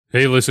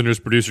Hey listeners,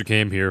 producer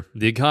Cam here.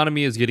 The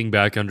economy is getting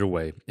back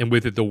underway, and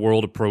with it the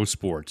world of pro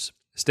sports.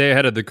 Stay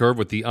ahead of the curve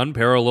with the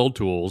unparalleled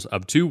tools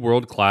of two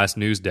world-class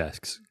news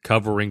desks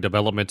covering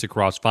developments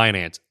across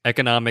finance,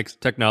 economics,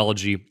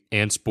 technology,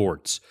 and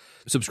sports.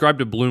 Subscribe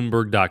to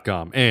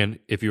Bloomberg.com, and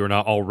if you are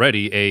not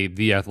already a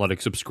The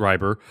Athletic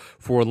subscriber,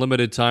 for a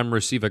limited time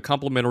receive a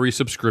complimentary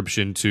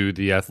subscription to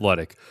The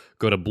Athletic.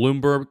 Go to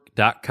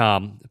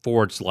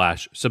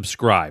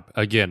Bloomberg.com/subscribe.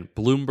 Again,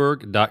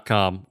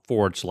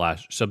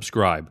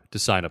 Bloomberg.com/subscribe to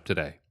sign up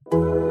today.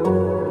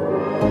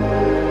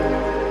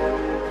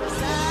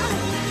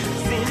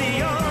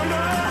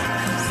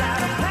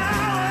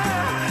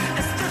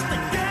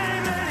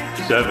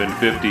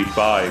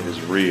 755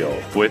 is real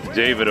with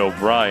David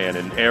O'Brien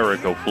and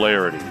Eric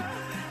O'Flaherty.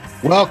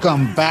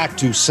 Welcome back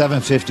to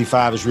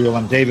 755 is real.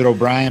 I'm David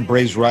O'Brien,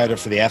 Braves writer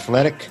for The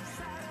Athletic.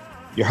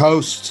 Your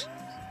host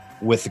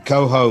with the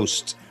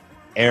co-host,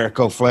 Eric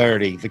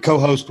O'Flaherty, the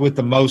co-host with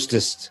the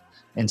mostest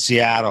in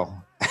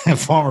Seattle,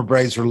 former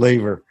Braves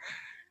reliever.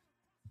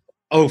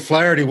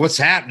 O'Flaherty, what's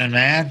happening,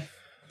 man?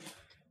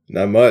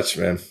 Not much,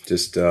 man.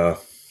 Just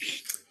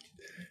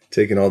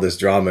taking all this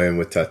drama in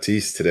with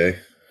Tatis today.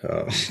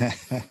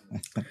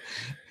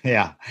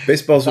 Yeah,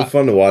 baseball's been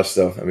fun to watch,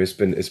 though. I mean,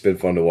 it's been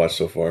fun to watch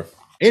so far.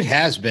 It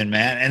has been,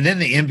 man. And then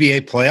the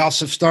NBA playoffs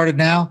have started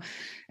now,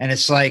 and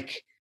it's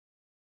like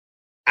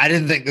I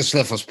didn't think this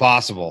stuff was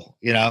possible,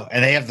 you know.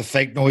 And they have the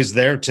fake noise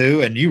there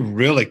too, and you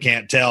really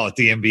can't tell at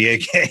the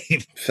NBA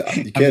game.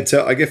 You can't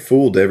tell. I get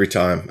fooled every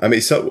time. I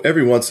mean, so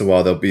every once in a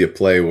while there'll be a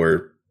play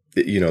where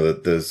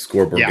the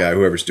scoreboard guy,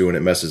 whoever's doing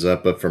it, messes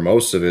up. But for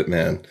most of it,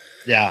 man,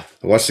 I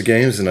watch the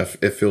games and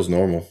it feels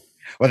normal.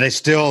 Well, they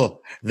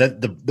still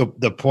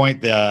the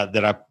point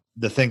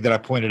the thing that I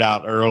pointed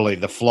out early,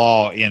 the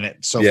flaw in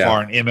it so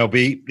far in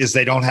MLB is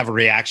they don't have a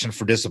reaction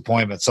for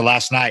disappointment. So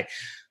last night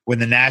when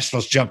the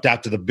Nationals jumped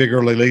out to the big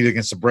early lead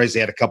against the Braves, they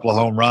had a couple of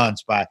home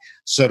runs by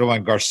Soto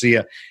and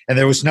Garcia, and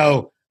there was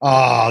no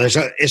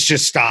it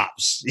just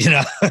stops, you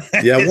know.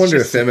 Yeah, I wonder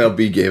if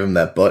MLB gave him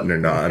that button or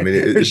not. I mean,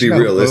 it'd be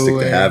realistic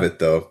to have it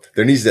though.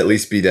 There needs to at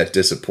least be that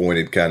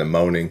disappointed kind of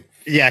moaning.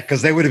 Yeah,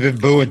 because they would have been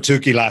booing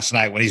Tukey last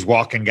night when he's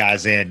walking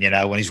guys in, you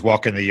know, when he's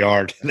walking the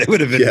yard. They would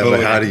have been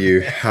booing. But how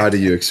do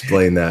you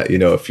explain that? You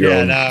know, if you're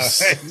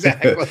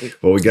exactly.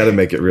 Well, we got to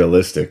make it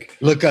realistic.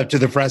 Look up to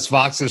the press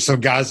box. There's some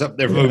guys up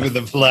there moving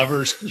the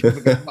levers.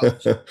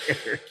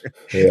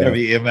 There'll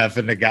be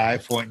MFing the guy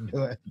pointing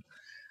to it.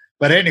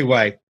 But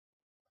anyway,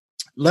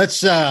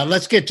 let's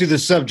get to the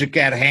subject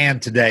at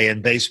hand today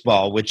in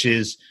baseball, which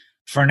is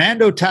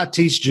Fernando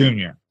Tatis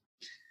Jr.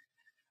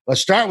 Let's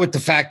start with the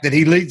fact that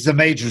he leads the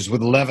majors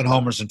with 11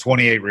 homers and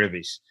 28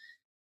 ribbies.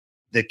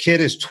 The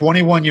kid is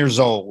 21 years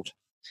old.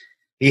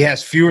 He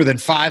has fewer than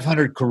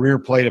 500 career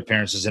plate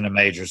appearances in the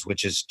majors,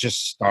 which is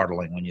just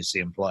startling when you see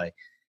him play.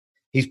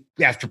 He's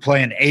after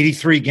playing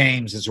 83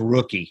 games as a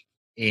rookie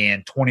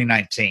in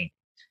 2019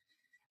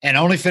 and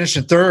only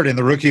finishing third in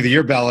the Rookie of the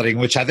Year balloting,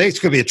 which I think is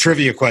going to be a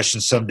trivia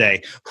question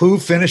someday. Who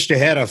finished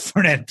ahead of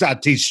Fernando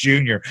Tatis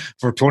Jr.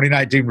 for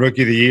 2019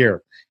 Rookie of the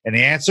Year? And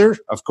the answer,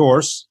 of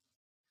course,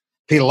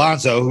 Pete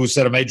Alonso, who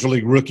set a Major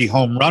League rookie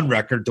home run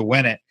record to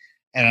win it,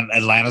 and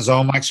Atlanta's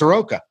own Mike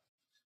Soroka.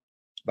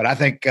 But I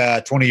think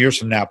 20 years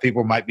from now,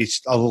 people might be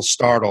a little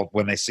startled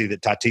when they see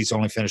that Tatis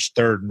only finished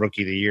third in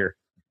Rookie of the Year.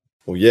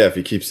 Well, yeah, if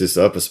he keeps this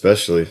up,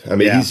 especially. I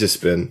mean, he's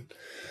just been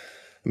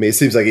 – I mean, it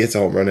seems like he hits a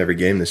home run every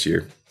game this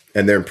year.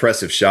 And they're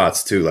impressive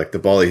shots, too, like the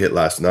ball he hit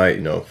last night,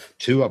 you know.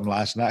 2 of them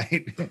last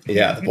night.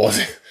 Yeah, the ball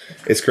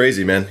 – it's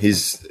crazy, man.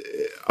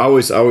 I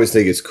always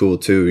think it's cool,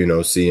 too, you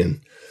know,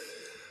 seeing –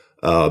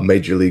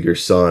 major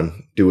leaguer's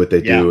son do what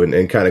they do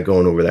and kind of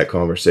going over that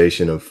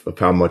conversation of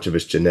how much of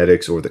his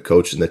genetics or the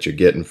coaching that you're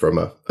getting from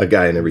a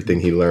guy and everything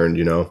he learned,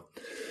 you know,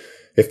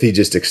 if he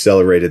just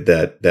accelerated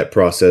that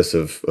process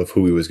of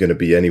who he was going to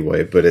be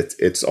anyway. But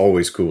it's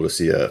always cool to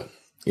see a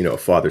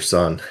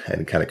father-son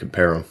and kind of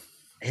compare them.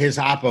 His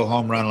Oppo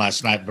home run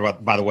last night,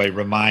 by the way,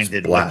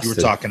 reminded what you were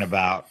talking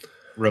about,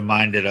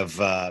 reminded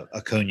of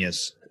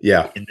Acuna's.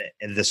 Yeah.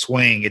 In the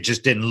swing, it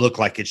just didn't look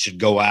like it should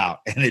go out,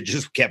 and it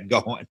just kept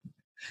going.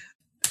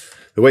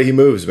 The way he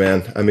moves,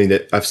 man. I mean,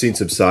 I've seen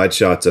some side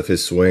shots of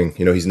his swing.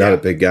 You know, he's not a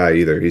big guy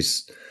either. He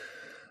looks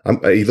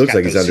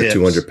like he's under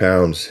 200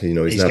 pounds. You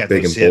know, he's not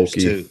big and bulky.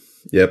 Too.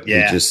 Yep.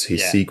 Yeah. He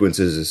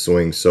sequences his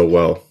swing so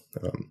well.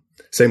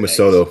 Same with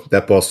Soto.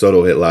 That ball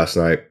Soto hit last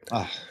night.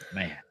 Oh,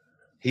 man.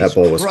 That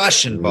ball was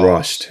crushing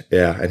rushed.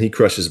 Yeah. And he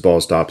crushes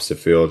balls to opposite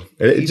field.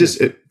 And he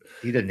doesn't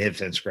hit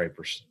fence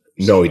scrapers.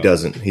 No, he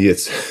doesn't. He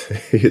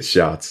hits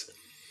shots.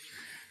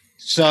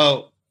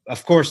 So,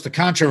 of course, the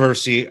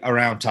controversy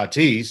around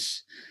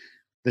Tatis,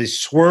 the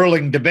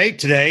swirling debate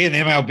today in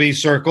MLB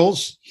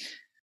circles,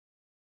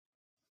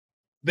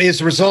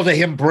 is a result of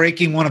him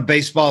breaking one of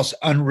baseball's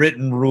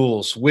unwritten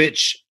rules,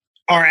 which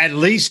are at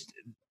least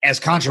as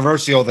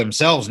controversial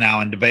themselves now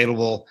and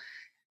debatable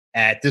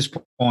at this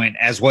point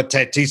as what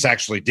Tatis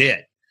actually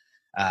did.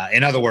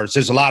 In other words,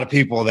 there's a lot of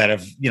people that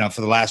have,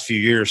 for the last few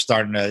years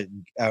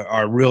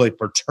are really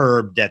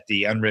perturbed at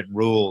the unwritten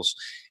rules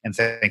and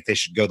think they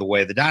should go the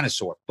way of the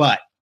dinosaur. But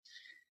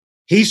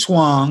He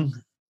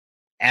swung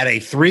at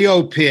a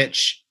 3-0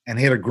 pitch and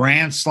hit a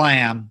grand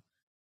slam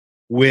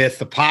with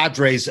the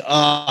Padres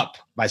up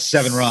by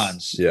 7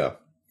 runs. Yeah.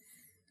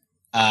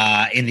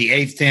 In the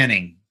 8th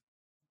inning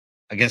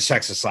against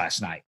Texas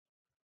last night.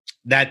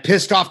 That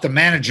pissed off the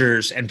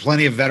managers and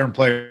plenty of veteran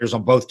players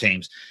on both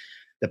teams.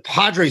 The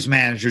Padres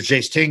manager,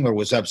 Jace Tingler,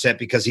 was upset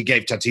because he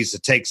gave Tatis a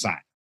take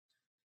sign,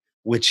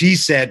 which he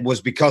said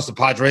was because the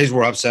Padres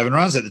were up 7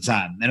 runs at the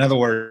time. In other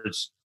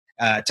words,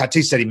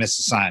 Tatis said he missed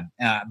the sign.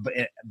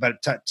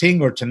 But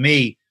Tingler, to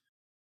me,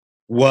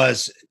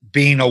 was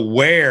being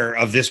aware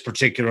of this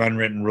particular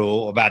unwritten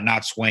rule about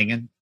not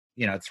swinging,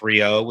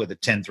 3-0 with a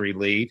 10-3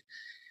 lead,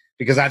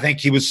 because I think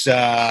he was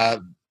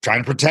trying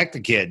to protect the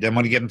kid, didn't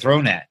want to get him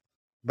thrown at.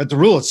 But the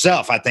rule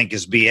itself, I think,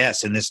 is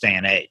BS in this day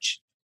and age,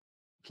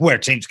 where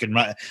teams can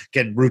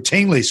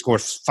routinely score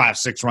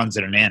 5-6 runs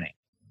in an inning.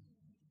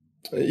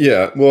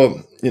 Yeah,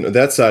 well,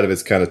 that side of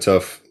it's kind of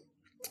tough.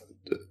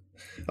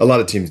 A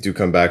lot of teams do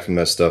come back from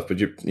that stuff, but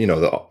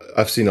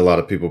I've seen a lot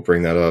of people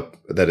bring that up,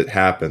 that it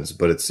happens,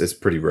 but it's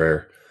pretty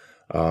rare.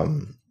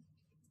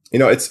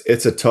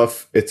 It's a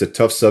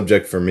tough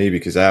subject for me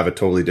because I have a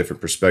totally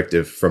different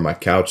perspective from my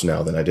couch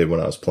now than I did when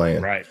I was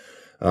playing. Right.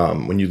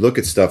 When you look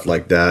at stuff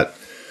like that,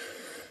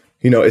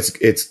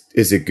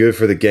 is it good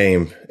for the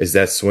game? Is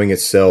that swing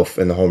itself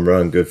and the home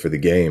run good for the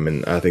game?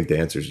 And I think the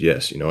answer is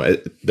yes.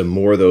 The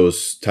more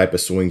those type of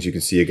swings you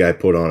can see a guy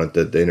put on it,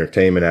 the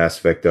entertainment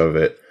aspect of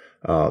it,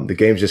 the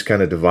game's just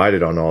kind of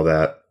divided on all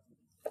that.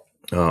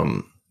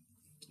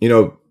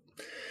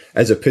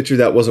 As a pitcher,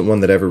 that wasn't one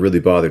that ever really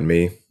bothered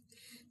me,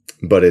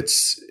 but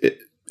it's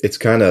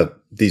kind of,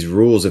 these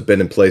rules have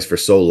been in place for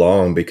so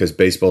long because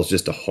baseball is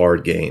just a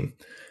hard game.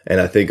 And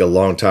I think a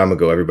long time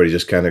ago, everybody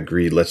just kind of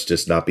agreed, let's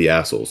just not be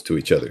assholes to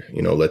each other.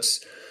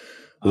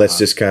 Let's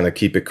just kind of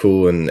keep it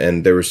cool.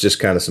 And there was just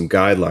kind of some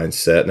guidelines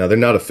set. Now, they're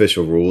not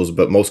official rules,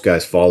 but most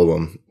guys follow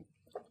them.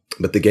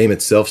 But the game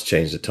itself's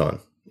changed a ton,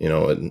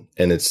 and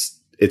it's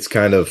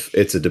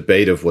a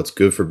debate of what's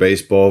good for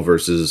baseball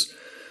versus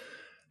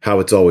how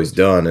it's always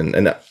done.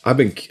 And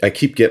I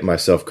keep getting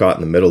myself caught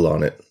in the middle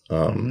on it.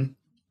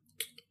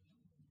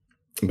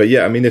 But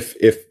yeah, I mean,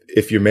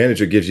 if your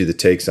manager gives you the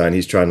take sign,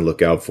 he's trying to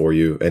look out for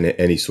you,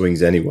 and he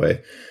swings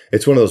anyway.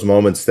 It's one of those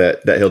moments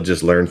that he'll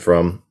just learn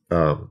from.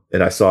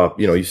 And I saw,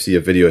 you see a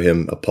video of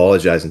him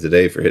apologizing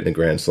today for hitting a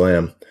grand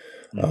slam.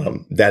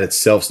 That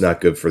itself's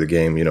not good for the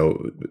game,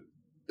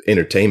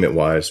 entertainment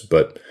wise.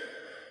 But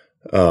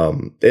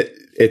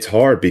it's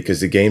hard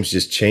because the game's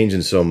just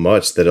changing so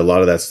much that a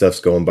lot of that stuff's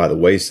going by the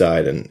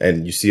wayside.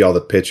 And you see all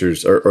the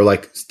pitchers, or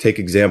like take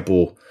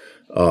example,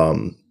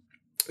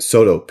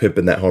 Soto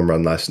pimping that home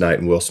run last night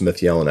and Will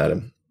Smith yelling at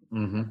him.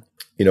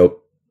 Mm-hmm.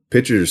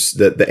 Pitchers,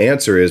 the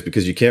answer is,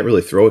 because you can't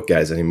really throw at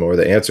guys anymore,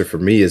 the answer for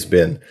me has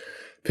been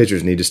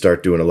pitchers need to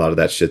start doing a lot of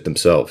that shit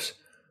themselves.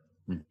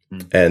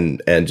 Mm-hmm.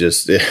 And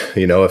just,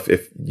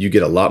 if you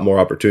get a lot more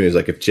opportunities,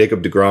 like if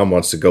Jacob deGrom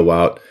wants to go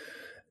out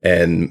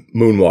and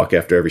moonwalk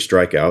after every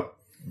strikeout,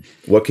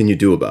 what can you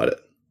do about it?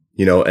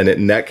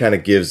 And that kind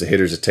of gives the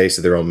hitters a taste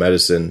of their own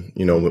medicine,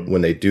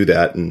 when they do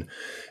that. And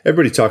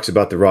everybody talks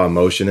about the raw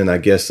emotion, and I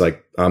guess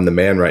like I'm the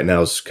man right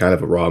now is kind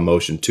of a raw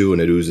emotion too,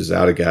 and it oozes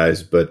out of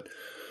guys. But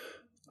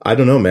I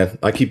don't know, man.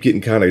 I keep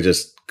getting kind of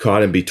just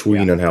caught in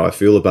between on how I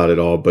feel about it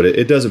all, but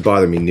it doesn't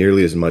bother me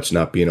nearly as much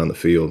not being on the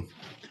field.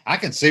 I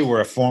can see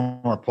where a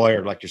former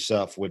player like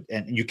yourself would,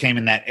 and you came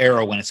in that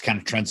era when it's kind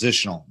of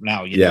transitional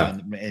now, in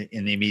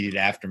the immediate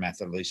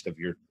aftermath, at least of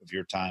your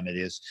time, it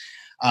is.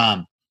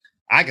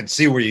 I can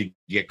see where you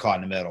get caught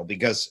in the middle,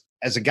 because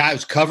as a guy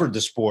who's covered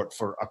the sport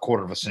for a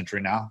quarter of a century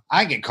now,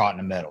 I get caught in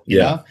the middle, you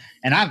know?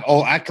 And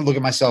I can look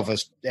at myself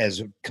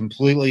as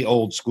completely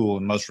old school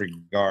in most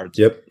regards.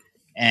 Yep.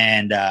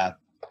 And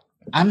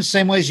I'm the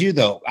same way as you,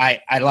 though. I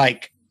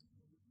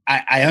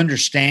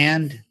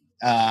understand.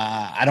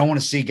 I don't want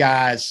to see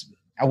guys.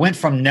 I went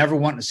from never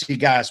wanting to see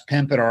guys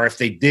pimp it, or if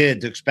they did,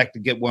 to expect to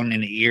get one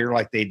in the ear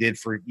like they did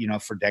for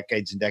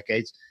decades and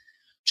decades,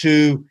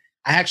 to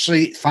I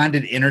actually find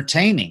it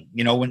entertaining,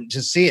 when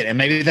to see it. And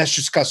maybe that's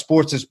just because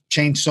sports has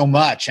changed so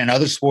much, and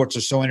other sports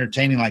are so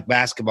entertaining, like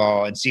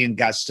basketball, and seeing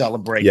guys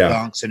celebrate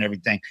dunks and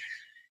everything.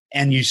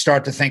 And you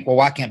start to think, well,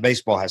 why can't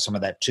baseball have some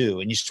of that too?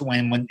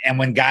 And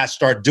when guys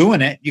start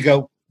doing it, you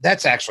go,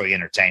 that's actually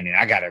entertaining.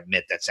 I got to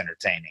admit, that's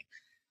entertaining.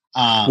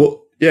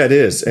 Well, yeah, it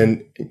is.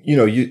 And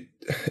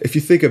if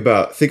you think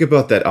about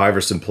that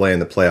Iverson play in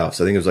the playoffs,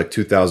 I think it was like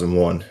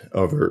 2001.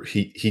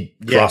 He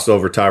crossed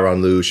over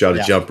Tyronn Lue, shot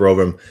a jumper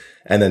over him,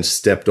 and then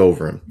stepped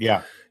over him.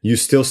 Yeah. You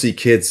still see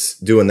kids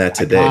doing that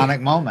today.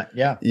 Iconic moment.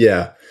 Yeah.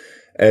 Yeah.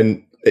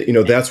 And,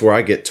 that's where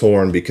I get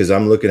torn, because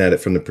I'm looking at it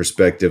from the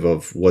perspective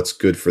of what's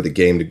good for the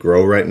game to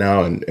grow right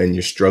now. And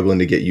you're struggling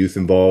to get youth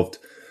involved.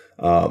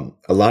 A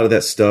lot of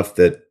that stuff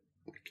that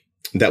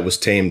was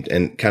tamed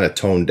and kind of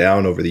toned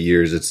down over the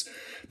years,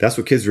 that's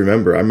what kids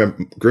remember. I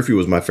remember Griffey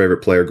was my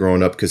favorite player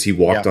growing up because he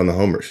walked on the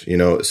homers,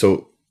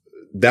 so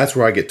that's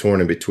where I get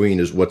torn in between,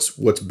 is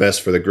what's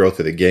best for the growth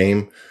of the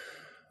game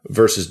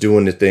versus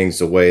doing the things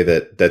the way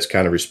that's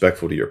kind of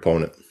respectful to your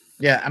opponent.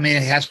 Yeah, I mean,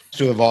 it has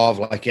to evolve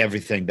like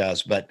everything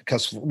does, but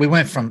because we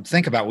went from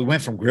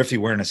Griffey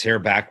wearing his hair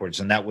backwards,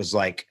 and that was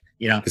like,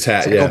 his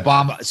hat,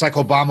 Obama. It's like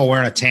Obama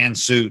wearing a tan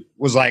suit.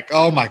 Was like,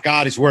 oh my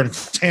God, he's wearing a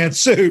tan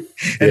suit,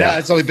 and now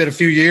it's only been a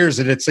few years,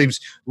 and it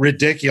seems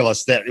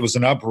ridiculous that it was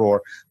an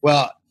uproar.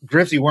 Well,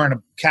 Griffey wearing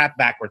a cap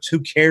backwards. Who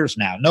cares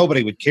now?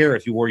 Nobody would care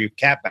if you wore your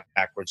cap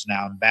backwards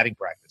now in batting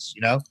practice,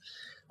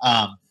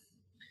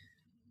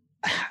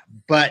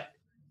 But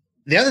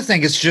the other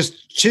thing is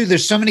just, too,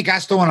 there's so many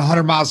guys throwing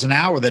 100 miles an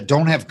hour that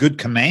don't have good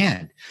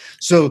command.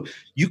 So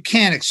you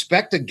can't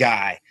expect a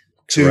guy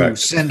to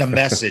send a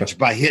message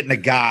by hitting a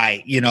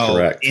guy, in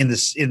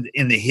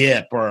the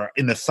hip or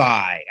in the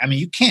thigh. I mean,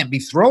 you can't be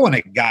throwing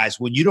at guys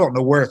when you don't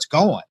know where it's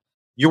going.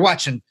 You're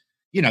watching,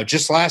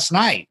 just last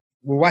night,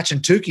 we're watching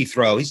Tukey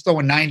throw. He's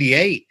throwing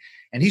 98,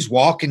 and he's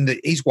walking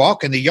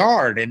the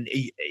yard. And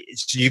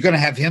so you're going to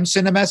have him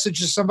send a message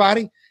to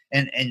somebody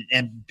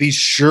and be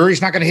sure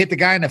he's not going to hit the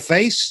guy in the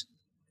face.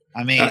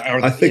 I mean,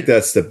 I think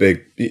that's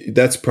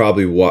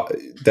probably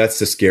that's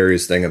the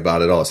scariest thing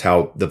about it all, is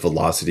how the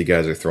velocity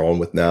guys are throwing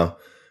with now.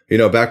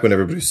 Back when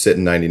everybody was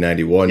sitting 90,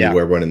 91, you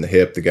wear one in the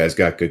hip, the guy's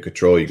got good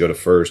control. You go to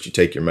first, you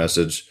take your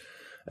message,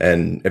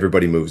 and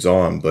everybody moves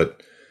on.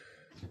 But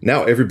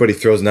now everybody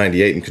throws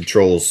 98 and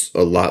controls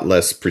a lot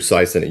less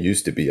precise than it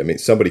used to be. I mean,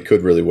 somebody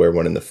could really wear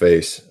one in the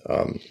face.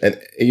 And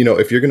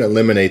if you're going to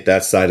eliminate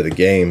that side of the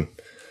game,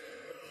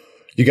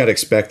 you got to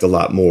expect a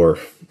lot more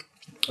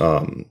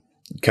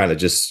kind of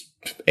just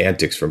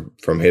antics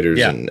from hitters.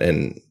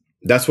 And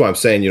that's why I'm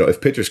saying, if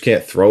pitchers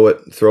can't throw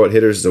at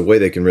hitters, the way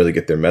they can really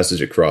get their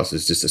message across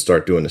is just to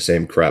start doing the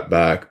same crap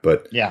back.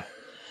 But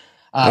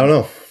I don't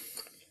know.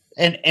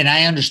 And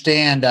I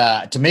understand,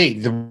 to me,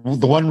 the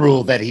one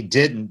rule that he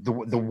didn't,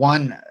 the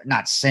one,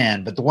 not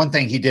sin, but the one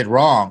thing he did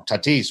wrong,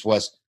 Tatis,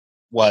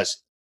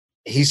 was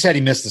he said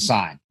he missed the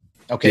sign.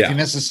 Okay, if you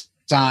miss the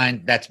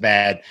sign, that's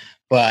bad.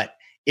 But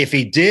if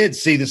he did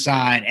see the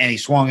sign and he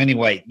swung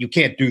anyway, you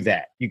can't do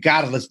that. You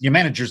got to listen. Your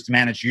manager's to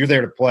manage. You're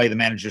there to play. The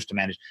manager's to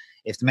manage.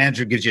 If the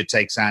manager gives you a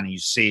take sign and you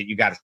see it, you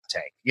got to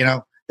take.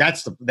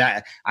 That's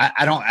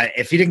I don't.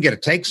 If he didn't get a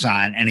take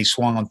sign and he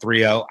swung on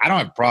 3-0, I don't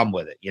have a problem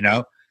with it.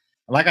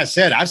 Like I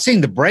said, I've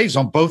seen the Braves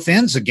on both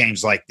ends of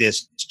games like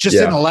this just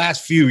in the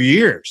last few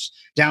years,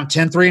 down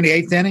 10-3 in the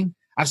eighth inning.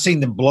 I've seen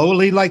them blow a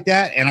lead like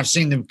that, and I've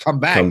seen them come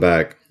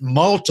back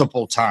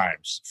multiple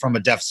times from a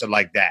deficit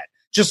like that.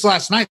 Just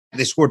last night,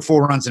 they scored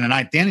 4 runs in the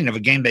ninth inning of a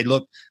game they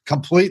looked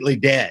completely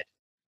dead,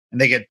 and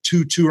they get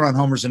 2 2-run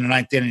homers in the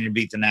ninth inning to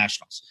beat the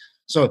Nationals.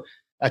 So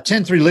a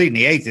 10-3 lead in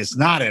the eighth is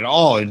not at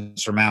all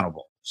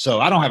insurmountable.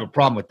 So I don't have a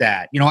problem with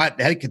that. How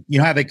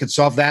they could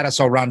solve that? I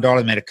saw Ron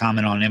Darling made a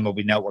comment on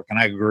MLB Network, and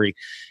I agree.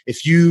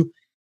 If you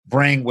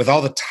bring, with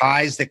all the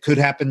ties that could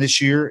happen this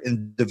year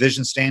in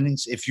division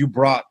standings, if you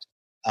brought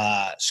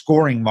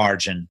scoring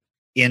margin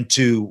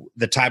into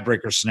the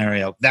tiebreaker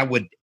scenario, that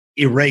would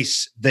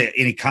erase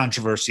any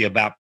controversy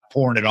about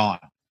pouring it on.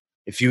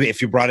 If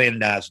you brought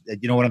in,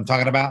 you know what I'm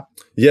talking about?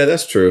 Yeah,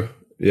 that's true.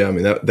 Yeah, I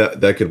mean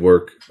that could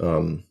work.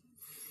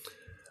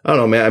 I don't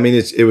know, man. I mean,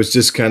 it was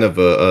just kind of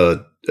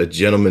a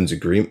gentleman's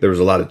agreement. There was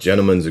a lot of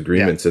gentleman's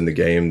agreements in the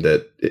game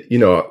that,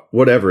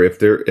 whatever. If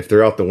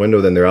they're out the window,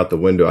 then they're out the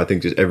window. I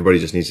think everybody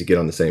just needs to get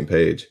on the same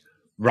page.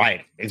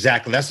 Right.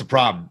 Exactly. That's the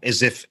problem,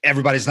 is if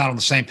everybody's not on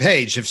the same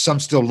page, if some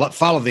still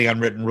follow the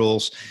unwritten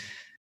rules,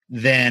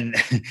 then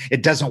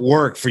it doesn't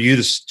work for you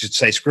to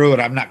say, screw it,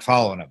 I'm not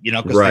following them,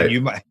 because then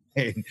you might.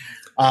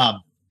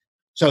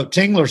 So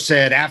Tingler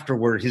said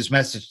afterward, his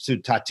message to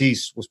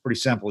Tatis was pretty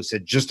simple. He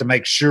said, just to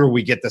make sure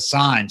we get the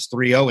signs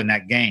 3-0 in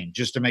that game,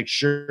 just to make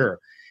sure.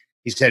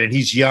 He said, and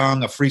he's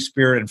young, a free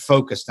spirit, and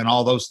focused, and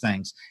all those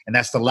things. And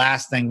that's the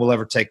last thing we'll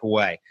ever take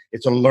away.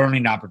 It's a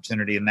learning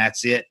opportunity, and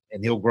that's it,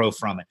 and he'll grow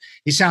from it.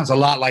 He sounds a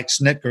lot like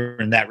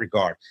Snitker in that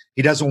regard.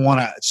 He doesn't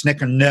want to –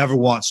 Snitker never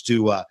wants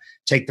to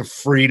take the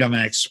freedom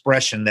and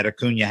expression that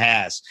Acuna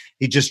has.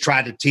 He just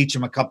tried to teach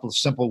him a couple of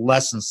simple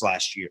lessons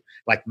last year,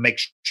 like make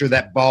sure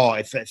that ball,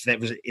 if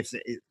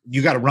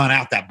you got to run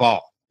out that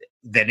ball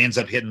that ends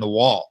up hitting the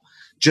wall.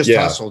 Just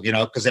hustle,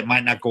 because it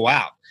might not go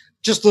out.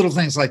 Just little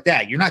things like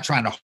that. You're not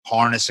trying to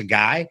harness a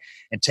guy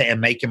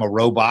and make him a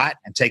robot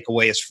and take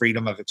away his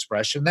freedom of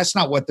expression. That's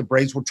not what the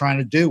Braves were trying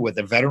to do with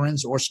the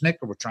veterans, or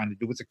Snitker were trying to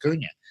do with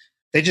Acuna.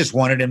 They just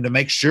wanted him to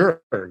make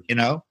sure,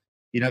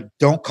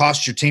 don't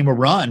cost your team a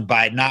run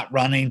by not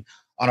running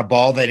on a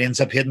ball that ends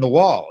up hitting the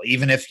wall.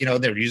 Even if,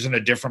 they're using a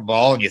different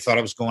ball and you thought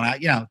it was going out,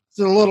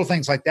 the little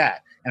things like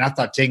that. And I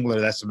thought Tingler,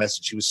 that's the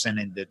message he was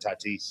sending to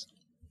Tatis.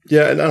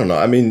 Yeah. And I don't know.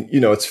 I mean,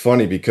 it's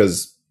funny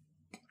because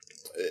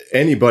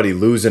anybody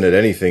losing at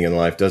anything in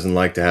life doesn't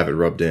like to have it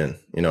rubbed in.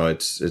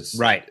 It's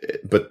right.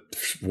 But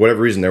for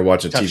whatever reason, they're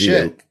watching Tough TV.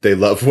 Shit. They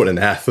love when an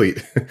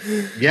athlete,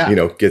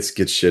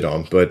 gets shit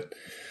on. But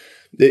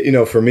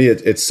for me,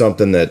 it's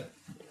something that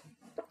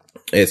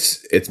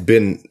it's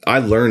been. I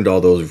learned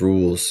all those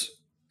rules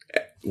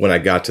when I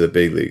got to the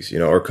big leagues,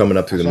 or coming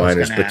up through the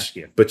minors.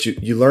 But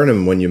you learn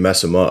them when you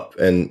mess them up,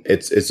 and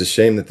it's a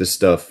shame that this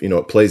stuff,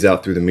 it plays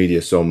out through the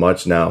media so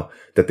much now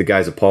that the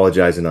guys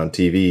apologizing on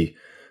TV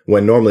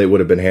when normally it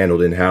would have been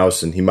handled in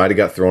house, and he might have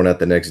got thrown at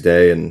the next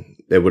day, and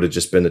it would have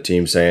just been the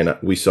team saying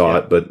we saw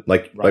it. But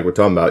like we're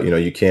talking about,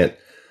 you can't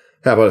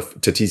have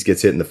Tatis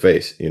gets hit in the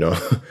face.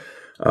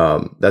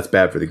 That's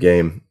bad for the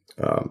game.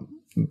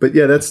 But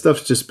yeah, that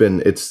stuff's just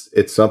been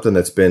it's something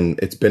that's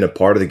been a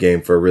part of the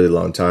game for a really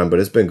long time, but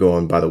it's been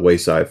going by the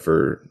wayside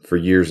for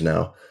years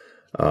now.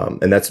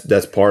 And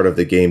that's part of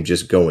the game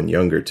just going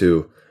younger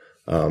too.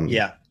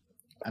 Yeah.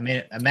 I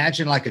mean,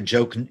 imagine like a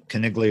Joe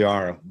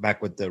Canigliaro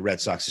back with the Red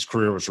Sox. His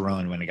career was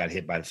ruined when he got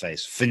hit by the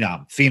face.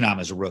 Phenom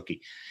as a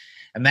rookie.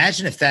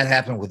 Imagine if that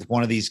happened with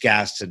one of these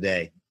guys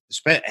today.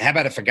 How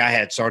about if a guy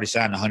had already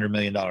signed a $100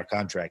 million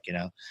contract,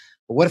 But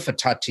what if a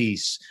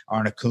Tatis or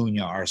an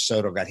Acuna or a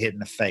Soto got hit in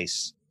the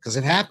face? Because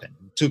it happened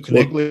to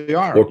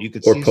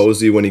Canigliaro. Or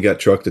Posey when he got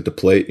trucked at the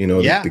plate.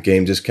 The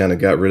game just kind of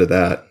got rid of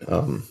that.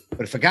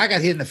 But if a guy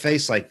got hit in the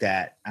face like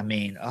that, I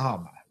mean,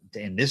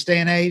 in this day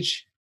and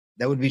age,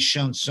 that would be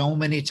shown so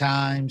many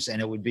times,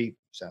 and it would be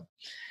so.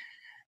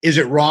 Is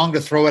it wrong to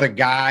throw at a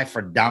guy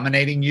for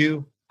dominating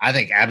you? I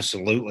think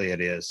absolutely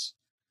it is.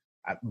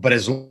 But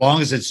as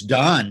long as it's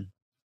done,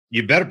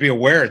 you better be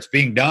aware it's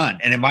being done,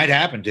 and it might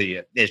happen to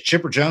you. As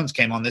Chipper Jones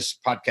came on this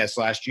podcast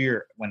last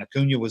year when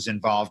Acuna was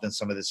involved in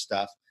some of this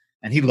stuff,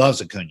 and he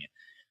loves Acuna.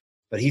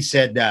 But he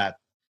said, Acuna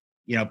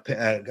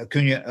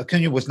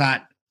was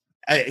not –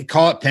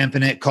 call it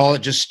pimping it, call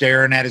it just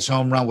staring at his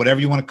home run, whatever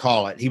you want to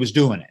call it. He was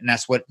doing it. And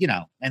that's what,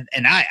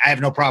 and I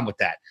have no problem with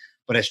that.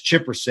 But as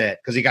Chipper said,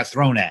 because he got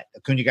thrown at,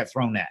 Acuna got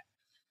thrown at.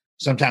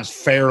 Sometimes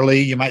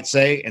fairly, you might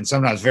say, and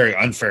sometimes very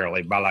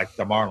unfairly by like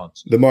the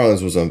Marlins. The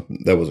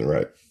Marlins that wasn't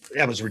right.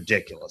 That was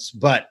ridiculous.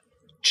 But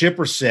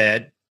Chipper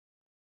said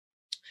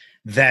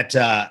that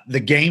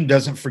the game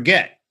doesn't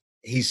forget.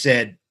 He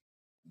said,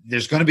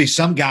 there's going to be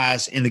some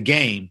guys in the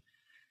game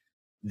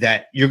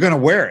that you're going to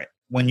wear it.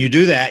 When you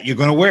do that, you're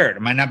going to wear it.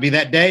 It might not be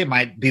that day. It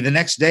might be the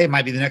next day. It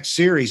might be the next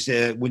series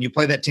when you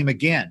play that team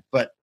again.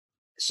 But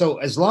so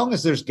as long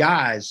as there's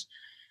guys,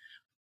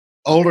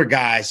 older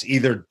guys,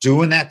 either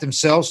doing that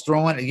themselves,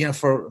 throwing,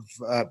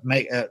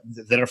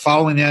 that are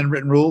following the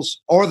unwritten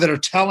rules, or that are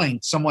telling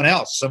someone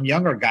else, some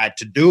younger guy,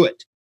 to do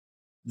it,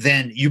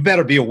 then you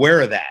better be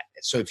aware of that.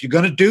 So if you're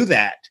going to do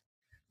that,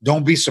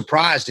 don't be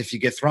surprised if you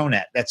get thrown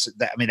at. That's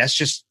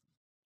just.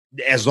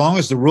 As long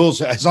as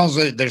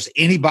there's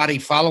anybody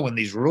following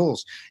these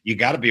rules, you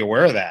got to be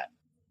aware of that.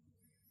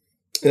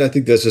 And I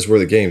think that's just where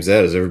the game's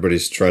at, is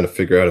everybody's trying to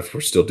figure out if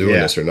we're still doing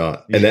this or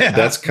not. And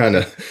that's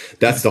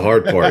the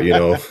hard part, you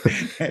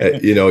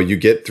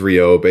get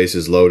 3-0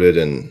 bases loaded,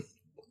 and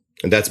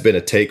that's been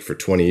a take for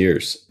 20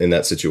 years in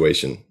that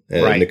situation.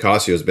 And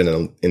Nicasio's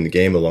been in the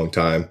game a long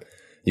time.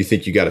 You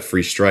think you got a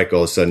free strike, all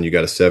of a sudden you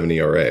got a 7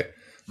 ERA.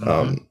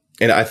 Mm-hmm.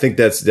 And I think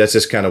that's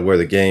just kind of where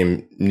the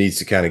game needs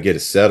to kind of get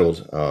it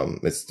settled.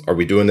 Are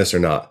we doing this or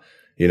not?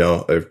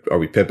 Are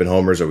we pimping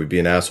homers? Are we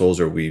being assholes?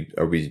 Are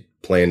we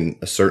playing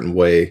a certain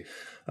way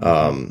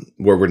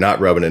where we're not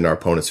rubbing it in our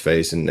opponent's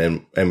face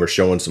and we're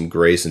showing some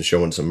grace and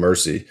showing some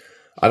mercy?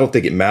 I don't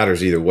think it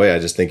matters either way. I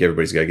just think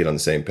everybody's got to get on the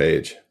same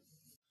page.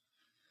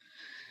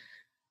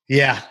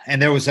 Yeah,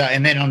 and there was,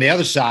 and then on the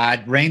other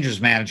side,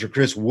 Rangers manager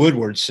Chris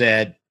Woodward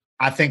said,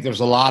 I think there's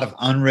a lot of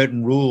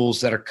unwritten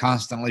rules that are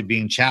constantly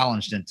being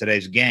challenged in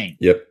today's game.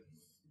 Yep.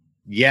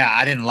 Yeah,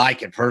 I didn't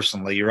like it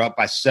personally. You're up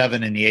by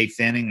 7 in the 8th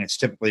inning. It's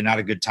typically not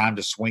a good time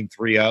to swing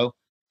 3-0.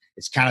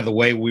 It's kind of the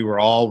way we were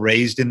all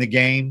raised in the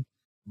game.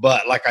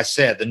 But like I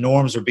said, the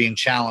norms are being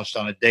challenged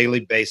on a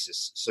daily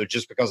basis. So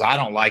just because I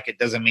don't like it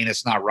doesn't mean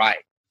it's not right.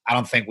 I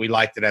don't think we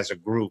liked it as a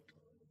group.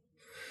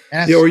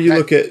 Or you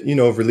look at,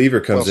 a reliever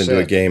comes into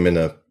a game in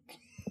a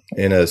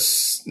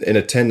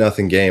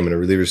 10-0 game, and a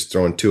reliever's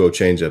throwing 2-0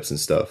 changeups and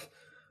stuff.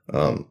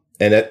 And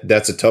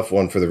that's a tough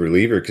one for the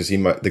reliever, because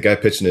the guy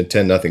pitching a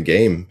 10-0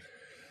 game,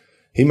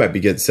 he might be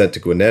getting sent to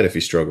Gwinnett if he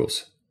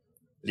struggles.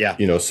 Yeah.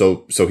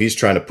 So he's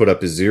trying to put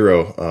up his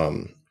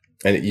 0.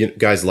 And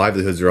guys'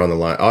 livelihoods are on the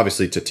line.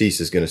 Obviously,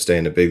 Tatis is going to stay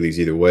in the big leagues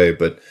either way,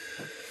 but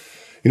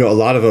a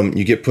lot of them,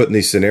 you get put in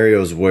these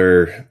scenarios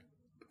where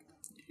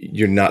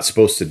you're not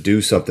supposed to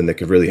do something that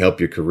could really help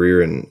your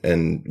career,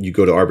 and you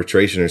go to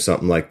arbitration or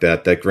something like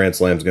that, that grand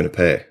slam's going to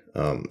pay.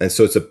 And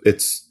so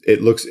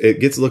it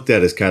gets looked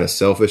at as kind of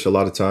selfish a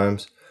lot of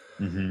times.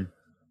 Mm-hmm.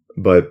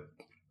 But,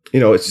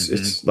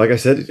 it's like I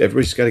said,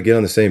 everybody's got to get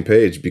on the same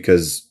page,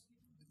 because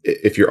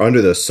if you're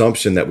under the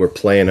assumption that we're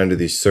playing under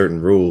these certain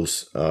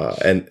rules,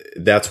 and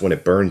that's when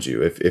it burns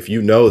you. If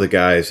the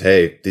guys,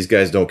 hey, these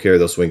guys don't care,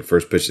 they'll swing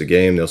first pitch of the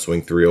game, they'll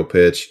swing 3-0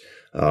 pitch,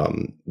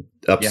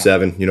 up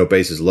 7,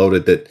 bases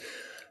loaded,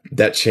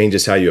 that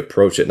changes how you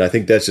approach it. And I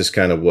think that's just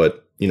kind of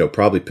what,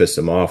 probably pissed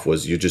him off,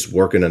 was you're just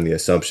working on the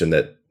assumption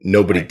that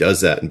nobody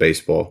does that in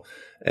baseball.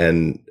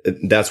 And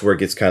that's where it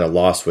gets kind of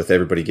lost with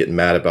everybody getting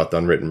mad about the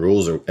unwritten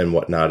rules and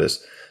whatnot,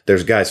 is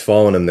there's guys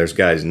following them, there's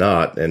guys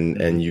not.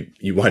 And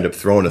you wind up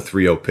throwing a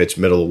 3-0 pitch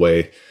middle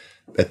away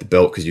at the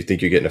belt because you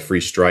think you're getting a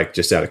free strike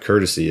just out of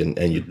courtesy,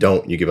 and you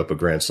don't, you give up a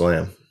grand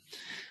slam.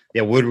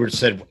 Yeah, Woodward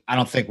said, I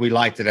don't think we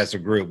liked it as a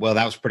group. Well,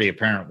 that was pretty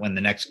apparent when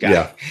the next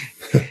guy,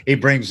 he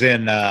brings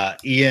in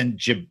Ian,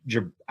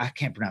 I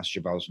can't pronounce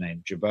Jabal's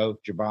name,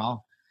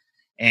 Jabal,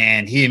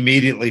 and he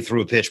immediately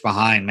threw a pitch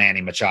behind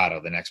Manny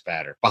Machado, the next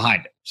batter,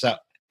 behind him. So,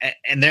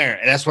 and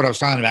that's what I was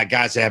talking about,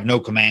 guys that have no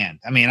command.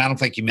 I mean, I don't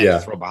think you meant to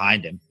throw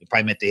behind him. You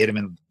probably meant to hit him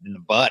in the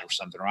butt or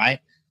something, right?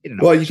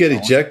 Well, you get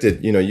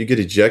ejected. You get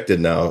ejected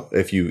now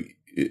if you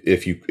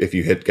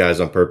hit guys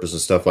on purpose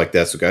and stuff like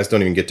that. So guys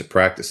don't even get to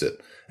practice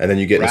it. And then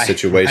you get in a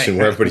situation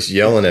where everybody's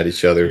yelling at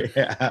each other.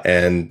 Yeah.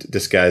 And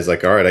this guy's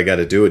like, all right, I got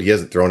to do it. He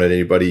hasn't thrown at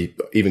anybody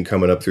even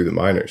coming up through the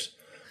minors,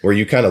 where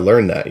you kind of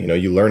learn that.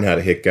 You learn how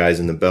to hit guys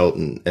in the belt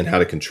and how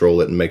to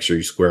control it and make sure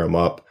you square them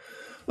up.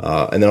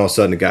 And then all of a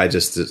sudden, the guy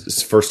it's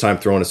his first time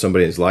throwing at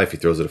somebody in his life. He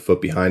throws it a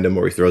foot behind him,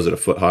 or he throws it a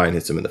foot high and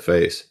hits him in the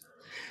face.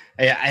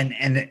 Yeah,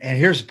 and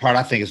here's the part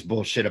I think is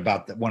bullshit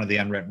about one of the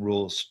unwritten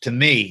rules to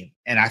me,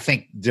 and I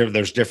think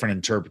there's different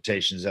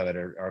interpretations of it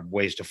or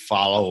ways to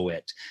follow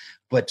it.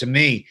 But to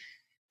me,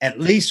 at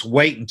least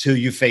wait until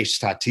you face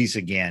Tatis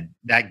again,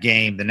 that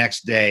game, the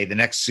next day, the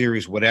next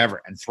series,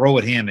 whatever, and throw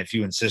at him if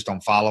you insist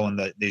on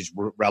following these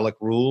relic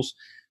rules.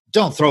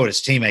 Don't throw at his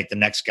teammate, the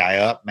next guy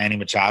up, Manny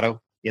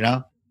Machado,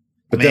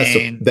 But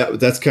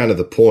that's kind of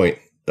the point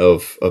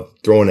of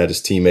throwing at his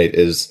teammate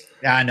is –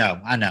 yeah, I know.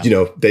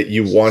 That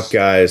you want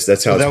guys.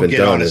 That's how it's been done. They'll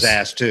get on his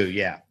ass too.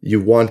 Yeah, you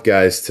want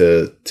guys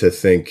to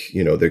think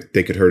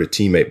they could hurt a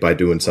teammate by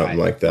doing something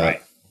like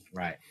that.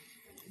 Right.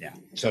 Yeah.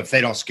 So if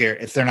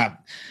they're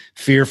not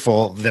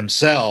fearful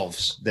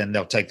themselves, then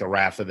they'll take the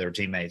wrath of their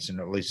teammates, and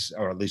at least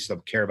they'll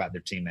care about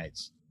their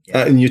teammates.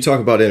 Yeah. And you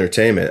talk about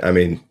entertainment. I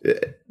mean,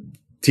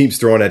 teams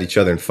throwing at each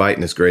other and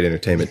fighting is great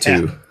entertainment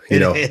too.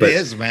 It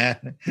is,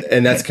 man.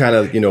 And that's kind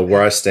of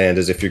where I stand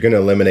is if you're going to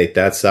eliminate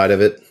that side of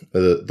it,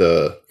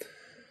 the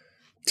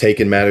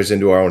taking matters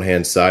into our own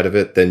hands side of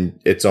it, then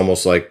it's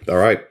almost like, all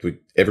right,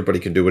 everybody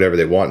can do whatever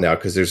they want now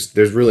because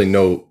there's really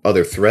no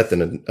other threat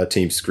than a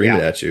team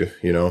screaming at you,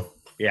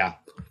 Yeah.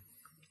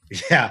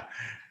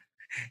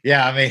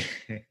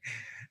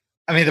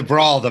 I mean the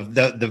brawl,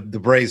 the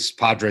Braves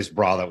Padres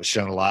brawl that was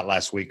shown a lot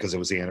last week because it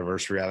was the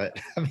anniversary of it.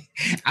 I mean,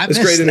 it's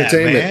great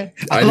entertainment.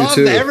 Man. I love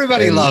it.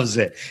 Everybody loves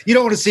it. You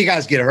don't want to see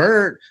guys get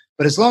hurt,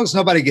 but as long as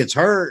nobody gets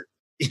hurt,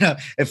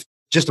 if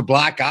just a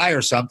black eye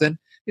or something,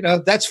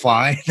 that's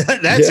fine.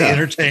 That's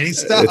entertaining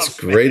stuff. It's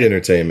great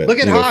entertainment. Look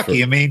at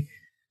hockey. I mean,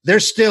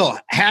 there's still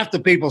half the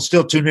people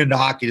still tune into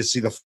hockey to see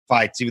the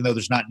fights, even though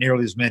there's not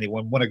nearly as many.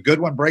 When a good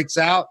one breaks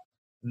out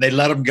and they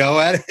let them go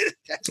at it.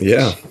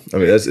 Yeah. I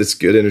mean, it's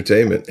good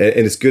entertainment.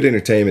 And it's good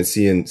entertainment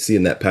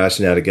seeing that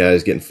passion out of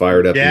guys getting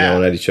fired up and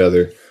yelling at each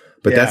other.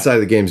 But that side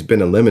of the game's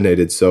been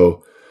eliminated.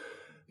 So,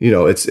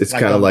 it's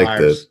kind of like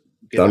the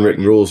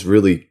unwritten rules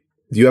really,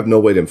 you have no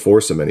way to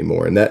enforce them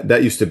anymore. And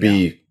that used to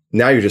be,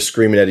 now you're just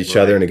screaming at each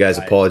other and the guy's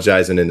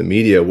apologizing in the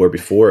media, where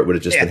before it would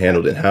have just been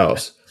handled in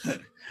house.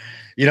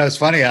 It's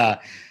funny.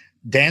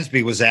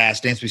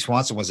 Dansby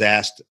Swanson was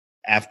asked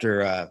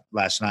after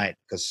last night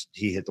because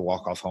he hit the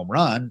walk-off home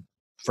run,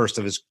 first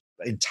of his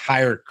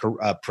entire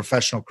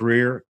professional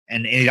career.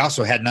 And he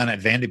also had none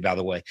at Vandy, by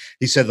the way.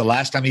 He said the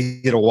last time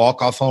he hit a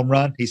walk-off home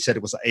run, he said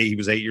he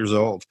was 8 years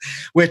old,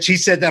 which he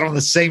said that on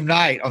the same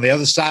night on the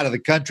other side of the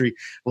country,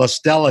 La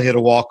Stella hit a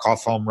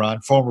walk-off home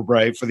run, former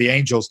Brave, for the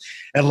Angels.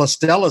 And La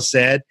Stella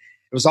said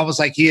it was almost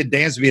like he and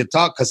Dansby had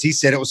talked because he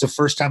said it was the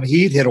first time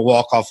he'd hit a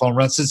walk-off home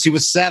run since he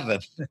was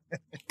 7.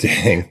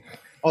 Dang.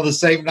 On the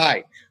same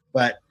night.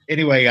 But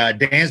anyway,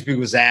 Dansby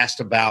was asked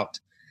about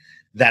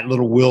that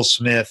little Will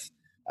Smith,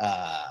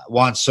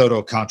 Juan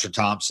Soto contra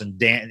Thompson.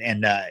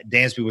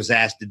 Dansby was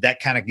asked, did that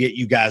kind of get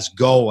you guys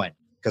going?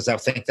 Because I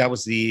think that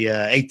was the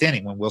 8th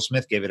inning when Will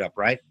Smith gave it up,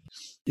 right?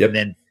 Yep.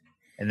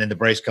 And then the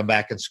Braves come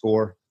back and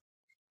score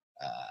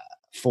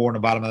 4 in the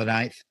bottom of the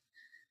 9th.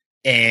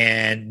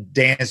 And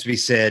Dansby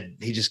said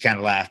he just kind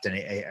of laughed, and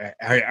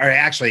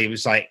actually it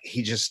was like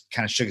he just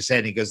kind of shook his head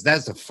and he goes,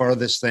 "That's the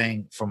furthest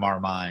thing from our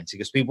minds." He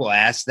goes, "People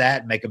ask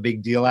that and make a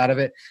big deal out of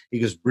it." He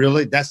goes,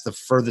 "Really? That's the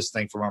furthest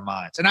thing from our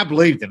minds." And I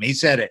believed him. He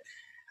said it.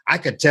 I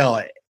could tell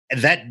it.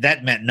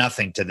 That meant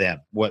nothing to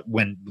them.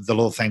 When the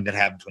little thing that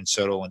happened between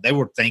Soto, and they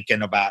were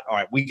thinking about, all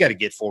right, we got to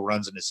get 4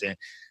 runs in this in.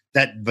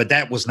 But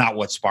that was not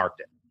what sparked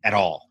it at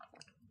all.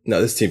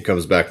 No, this team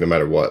comes back no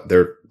matter what.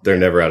 They're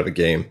never out of a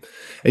game.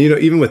 And,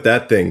 even with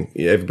that thing,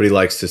 everybody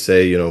likes to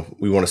say,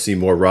 we want to see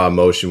more raw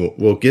emotion.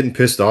 Well, getting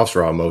pissed off's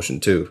raw emotion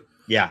too.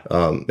 Yeah.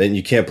 And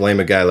you can't blame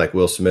a guy like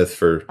Will Smith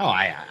for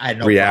I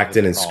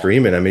reacting and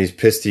screaming. I mean, he's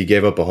pissed he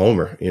gave up a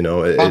homer.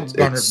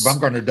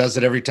 Bumgarner does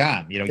it every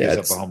time,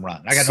 gives up a home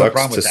run. I got no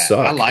problem with that.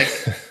 Suck. I like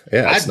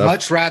it. I'd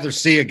much rather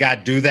see a guy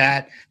do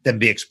that than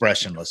be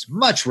expressionless.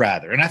 Much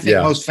rather. And I think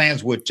most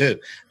fans would too.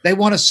 They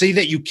want to see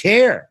that you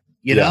care,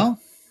 you know?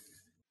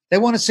 They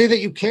want to see that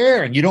you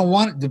care, and you don't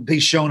want it to be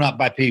shown up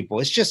by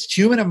people. It's just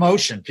human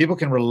emotion. People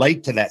can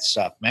relate to that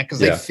stuff, man, because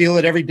they feel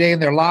it every day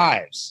in their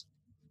lives.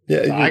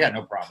 Yeah, so I got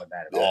no problem with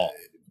that at all.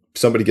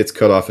 Somebody gets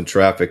cut off in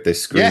traffic, they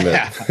scream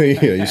at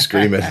you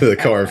scream at the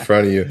car in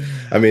front of you.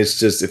 I mean, it's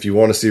just, if you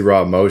want to see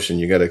raw emotion,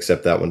 you got to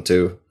accept that one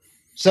too.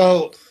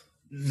 So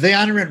the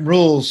unwritten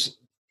rules,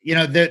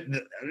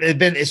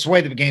 it's the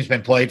way the game's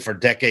been played for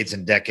decades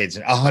and decades,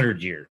 and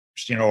 100 years,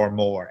 or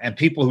more. And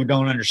people who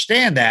don't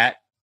understand that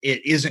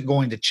it isn't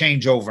going to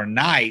change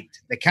overnight,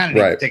 they kind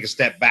of need to take a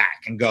step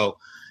back and go,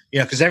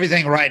 because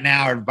everything right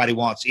now, everybody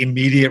wants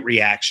immediate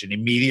reaction,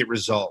 immediate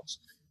results.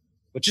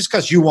 But just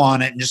because you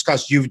want it, and just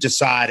because you've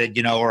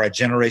decided, or a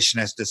generation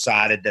has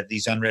decided that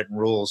these unwritten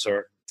rules are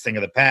a thing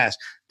of the past,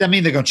 doesn't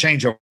mean they're going to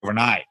change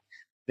overnight.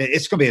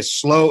 It's going to be a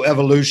slow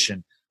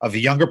evolution of the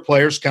younger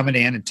players coming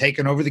in and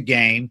taking over the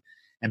game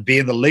and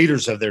being the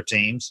leaders of their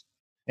teams.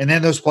 And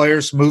then those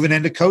players moving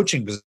into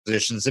coaching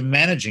positions and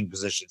managing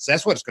positions.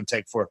 That's what it's going to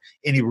take for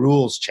any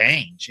rules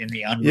change,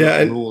 any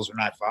unwritten rules are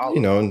not followed.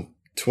 In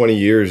 20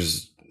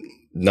 years,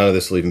 none of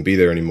this will even be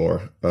there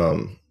anymore.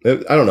 I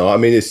don't know. I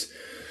mean,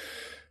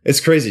 it's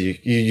crazy.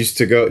 You used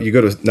to go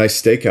to a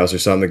nice steakhouse or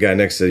something. The guy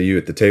next to you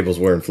at the table's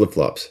wearing flip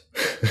flops.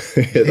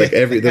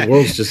 The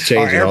world's just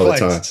changing all the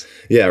time.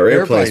 Yeah, or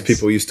airplanes.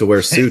 People used to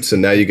wear suits,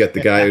 and now you got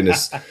the guy in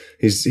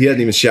he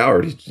hadn't even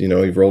showered. He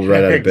rolled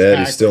right out of bed.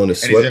 He's still in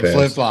his sweatpants.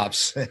 Flip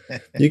flops.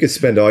 You could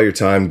spend all your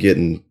time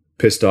getting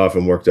pissed off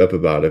and worked up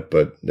about it,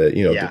 but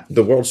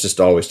the world's just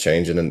always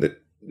changing, and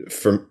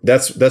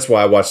that's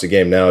why I watch the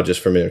game now,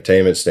 just from an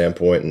entertainment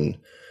standpoint, and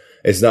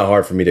it's not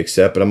hard for me to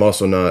accept, but I'm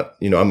also not,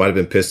 I might have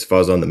been pissed if I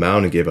was on the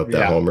mound and gave up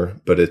that homer,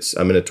 but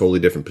I'm in a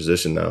totally different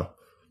position now.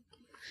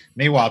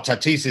 Meanwhile,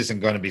 Tatis isn't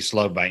going to be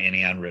slowed by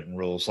any unwritten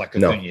rules like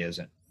Acuna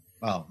isn't.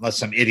 Well, unless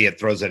some idiot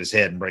throws at his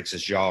head and breaks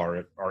his jaw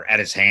or at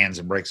his hands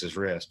and breaks his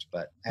wrist.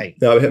 But hey.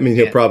 No, I mean,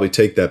 he'll probably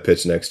take that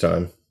pitch next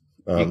time.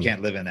 You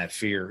can't live in that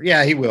fear.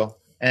 Yeah, he will.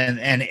 And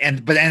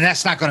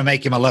that's not going to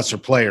make him a lesser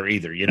player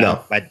either,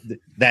 No. But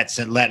that's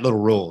that little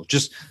rule.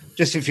 Just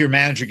if your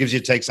manager gives you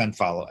takes,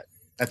 unfollow it.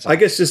 That's all. I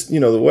guess just,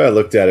 the way I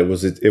looked at it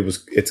was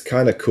it's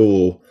kind of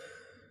cool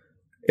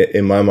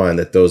in my mind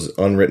that those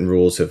unwritten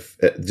rules have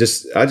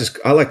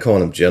I like calling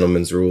them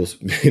gentlemen's rules,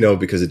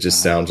 because it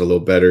just sounds a little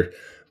better.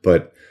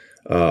 But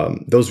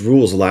those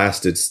rules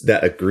lasted,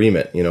 that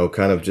agreement,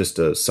 kind of just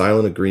a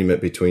silent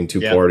agreement between two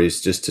parties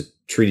just to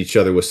treat each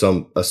other with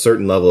a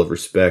certain level of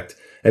respect.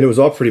 And it was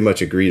all pretty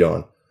much agreed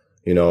on.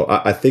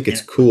 I think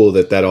it's cool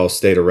that all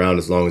stayed around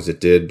as long as it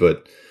did,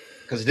 but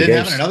because it didn't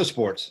happen in other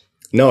sports.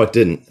 No, it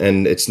didn't.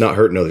 And it's not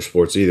hurting other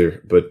sports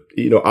either. But,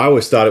 I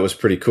always thought it was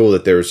pretty cool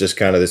that there was just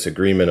kind of this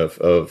agreement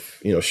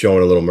of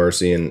showing a little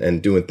mercy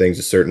and doing things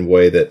a certain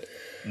way that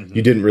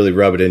you didn't really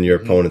rub it in your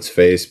opponent's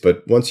face.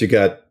 But once you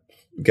got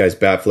guys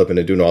bat flipping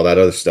and doing all that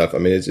other stuff, I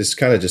mean, it's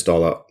kind of just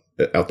all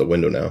out the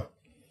window now.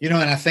 And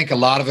I think a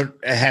lot of it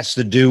has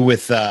to do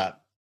with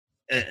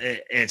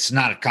it's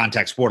not a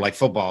contact sport like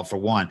football, for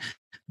one,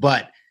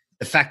 but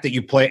the fact that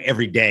you play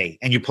every day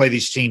and you play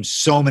these teams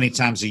so many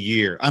times a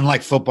year,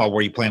 unlike football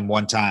where you play them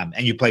one time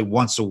and you play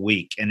once a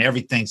week and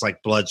everything's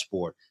like blood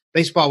sport.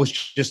 Baseball was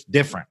just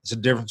different. It's a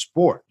different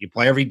sport. You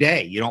play every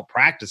day. You don't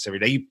practice every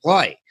day. You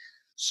play.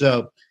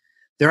 So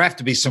there have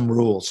to be some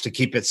rules to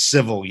keep it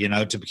civil,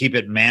 to keep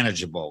it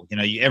manageable.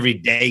 Every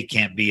day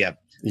can't be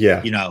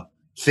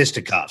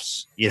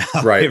fisticuffs,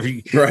 right.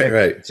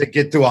 Right. To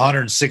get through a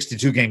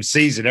 162 game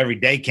season, every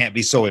day can't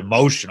be so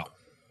emotional.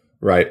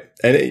 Right.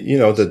 And,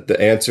 the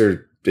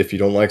answer, if you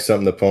don't like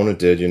something the opponent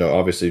did,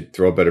 obviously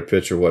throw a better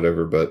pitch or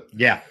whatever. But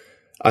yeah,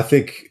 I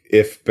think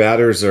if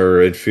batters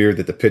are in fear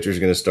that the pitcher's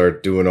going to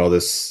start doing all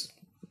this,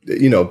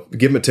 give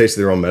them a taste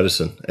of their own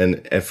medicine.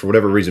 And for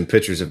whatever reason,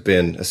 pitchers have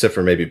been, except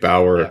for maybe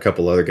Bauer or a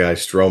couple other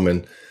guys,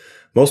 Stroman,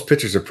 most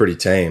pitchers are pretty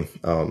tame.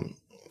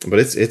 But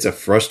it's a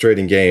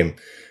frustrating game.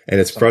 And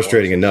it's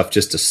frustrating enough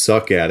just to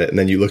suck at it. And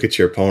then you look at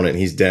your opponent and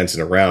he's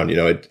dancing around.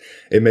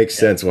 It makes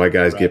sense why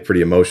guys get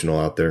pretty emotional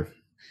out there.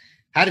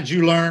 How did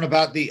you learn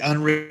about the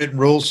unwritten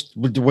rules?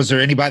 Was there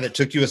anybody that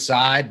took you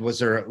aside?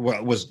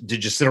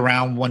 Did you sit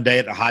around one day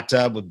at a hot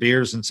tub with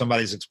beers and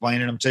somebody's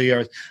explaining them to you?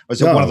 Or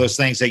was it one of those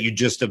things that you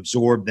just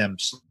absorbed them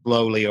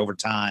slowly over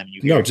time?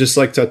 No, just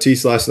like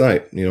Tatis last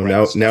night.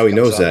 Now he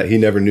knows that. He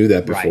never knew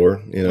that before.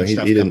 Right. He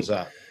didn't.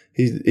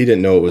 He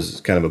didn't know it was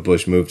kind of a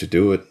Bush move to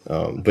do it.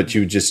 But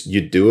you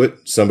do it.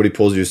 Somebody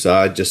pulls you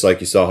aside, just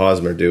like you saw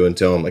Hosmer do, and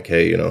tell him like,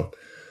 hey,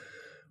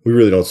 we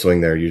really don't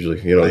swing there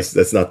usually.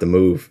 That's not the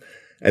move.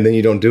 And then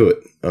you don't do it.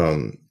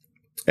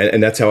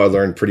 And that's how I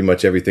learned pretty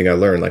much everything I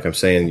learned. Like I'm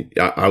saying,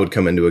 I would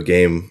come into a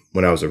game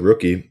when I was a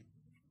rookie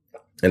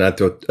and I'd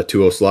throw a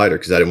 2-0 slider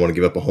because I didn't want to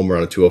give up a homer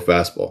on a 2-0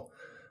 fastball.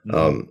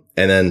 Mm-hmm.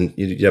 And then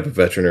you have a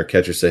veteran or a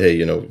catcher say,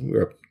 hey,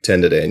 we're up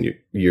 10 today and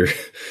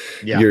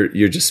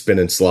you're just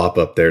spinning slop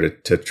up there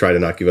to try to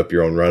not give up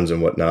your own runs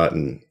and whatnot.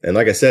 And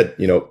like I said,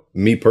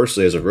 me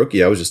personally as a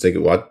rookie, I was just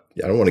thinking, well,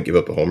 I don't want to give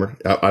up a homer.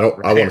 I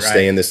want to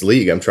stay in this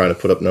league. I'm trying to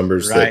put up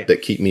numbers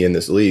that keep me in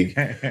this league.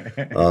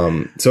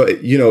 So,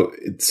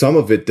 some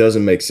of it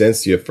doesn't make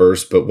sense to you at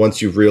first, but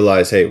once you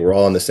realize, hey, we're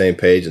all on the same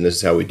page and this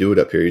is how we do it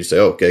up here, you say,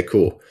 oh, okay,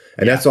 cool.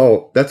 And that's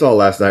all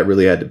last night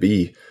really had to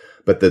be.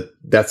 But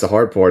that's the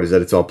hard part is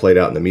that it's all played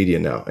out in the media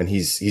now. And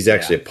he's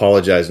actually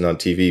apologizing on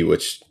TV,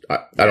 which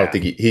I don't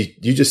think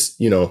you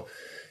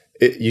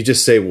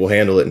just say, we'll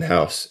handle it in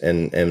house.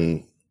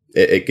 And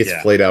It gets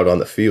played out on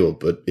the field,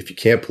 but if you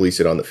can't police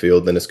it on the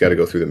field, then it's got to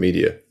go through the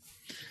media.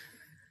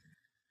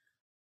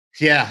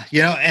 Yeah,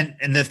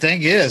 and the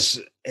thing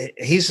is,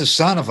 he's the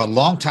son of a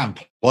longtime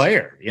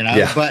player,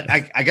 but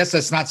I guess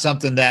that's not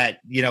something that,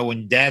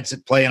 when dad's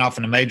playing off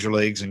in the major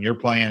leagues and you're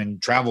playing in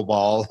travel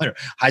ball or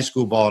high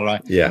school ball,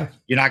 you're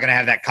not going to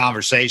have that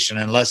conversation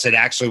unless it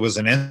actually was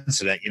an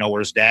incident,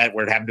 where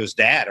it happened to his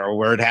dad or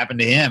where it happened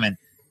to him. And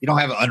you don't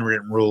have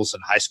unwritten rules in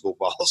high school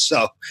ball.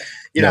 So,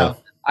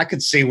 I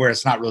could see where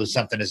it's not really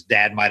something his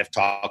dad might have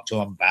talked to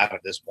him about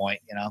at this point,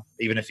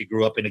 even if he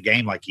grew up in a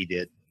game like he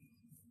did.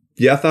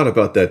 Yeah, I thought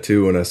about that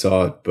too when I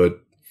saw it, but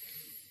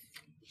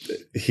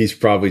he's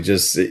probably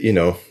just,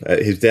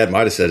 his dad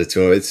might have said it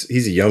to him.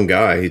 He's a young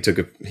guy.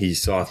 He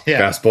saw a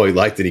fastball he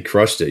liked and he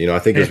crushed it. I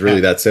think it was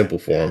really that simple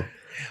for him.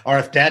 Or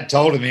if dad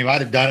told him, he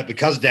might have done it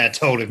because dad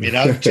told him,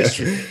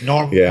 just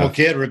normal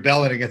kid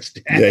rebelling against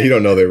dad. Yeah, you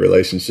don't know their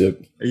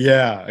relationship.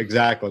 Yeah,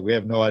 exactly. We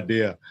have no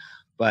idea.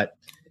 But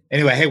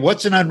anyway, hey,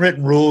 what's an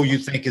unwritten rule you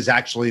think is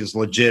actually as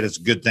legit as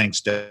a good thing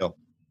still?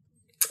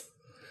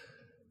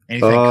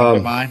 Anything come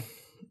to mind?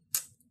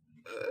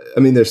 I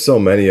mean, there's so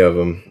many of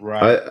them.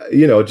 Right.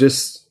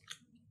 Just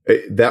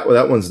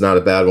that one's not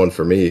a bad one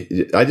for me.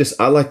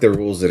 I like the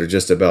rules that are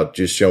just about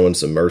just showing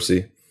some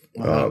mercy.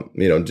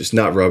 Just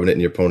not rubbing it in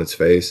your opponent's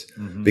face,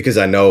 because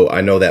I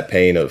know that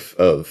pain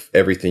of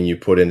everything you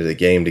put into the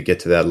game to get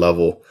to that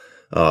level,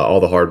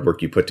 all the hard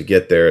work you put to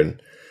get there. And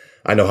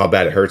I know how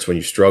bad it hurts when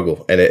you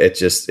struggle, and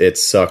it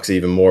sucks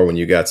even more when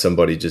you got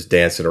somebody just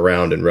dancing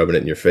around and rubbing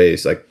it in your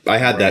face. Like I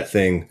had that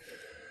thing.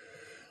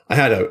 I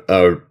had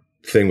a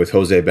thing with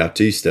Jose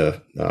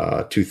Bautista,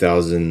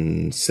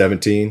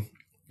 2017.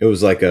 It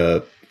was like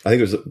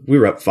we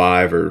were up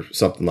 5 or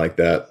something like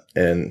that.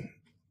 And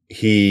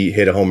he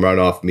hit a home run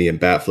off me and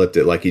bat flipped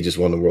it like he just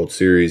won the World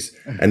Series.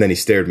 And then he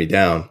stared me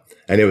down.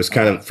 And it was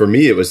kind of, for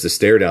me, it was the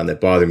stare down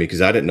that bothered me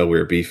because I didn't know we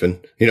were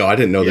beefing. I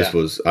didn't know this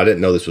was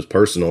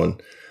personal.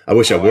 And I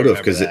wish I would have,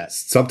 because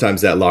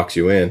sometimes that locks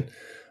you in.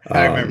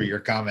 I remember your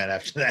comment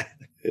after that.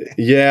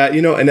 Yeah,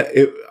 and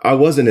I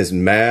wasn't as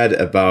mad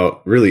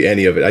about really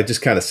any of it. I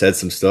just kind of said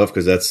some stuff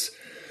because that's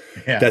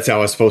how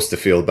I was supposed to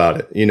feel about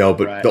it,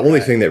 But the only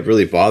thing that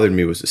really bothered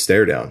me was the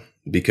stare down,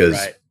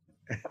 because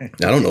I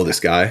don't know this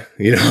guy.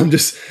 I'm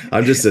just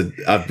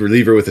a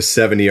reliever with a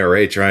 7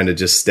 ERA trying to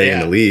just stay in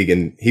the league,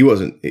 and he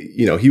wasn't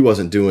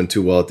doing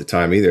too well at the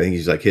time either. I think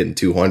he's like hitting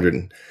 200,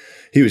 and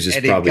he was just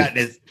he'd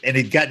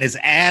gotten his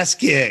ass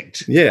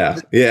kicked. Yeah.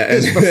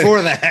 Just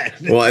before that.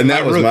 Well, and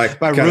that was by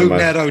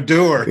Rougned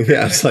Odor.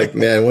 Yeah, it's like,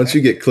 man, once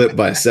you get clipped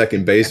by a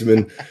second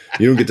baseman,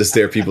 you don't get to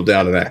stare people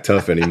down and act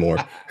tough anymore.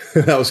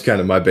 That was kind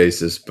of my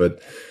basis,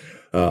 but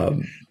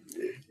those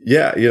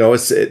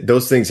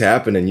things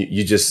happen, and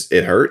you just,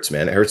 it hurts,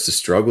 man. It hurts to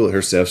struggle. It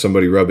hurts to have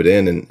somebody rub it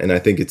in, and I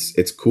think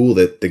it's cool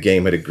that the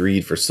game had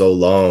agreed for so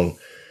long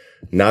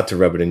not to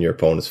rub it in your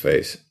opponent's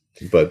face,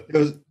 but.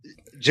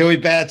 Joey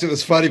Bats, it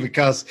was funny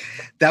because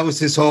that was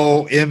his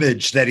whole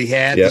image that he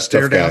had, the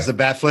stare downs, the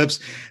bat flips.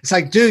 It's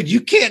like, dude,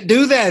 you can't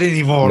do that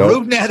anymore.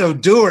 Nope. Rougned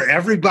Odor,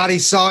 everybody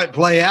saw it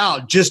play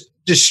out, just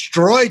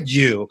destroyed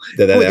you.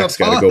 That act's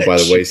got to go by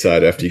the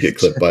wayside after you get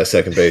clipped by a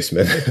second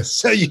baseman.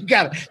 So you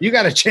got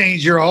to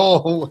change your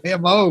whole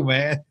MO,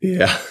 man.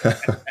 Yeah.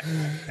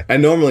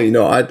 And normally,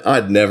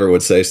 I'd never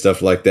would say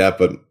stuff like that,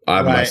 but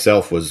I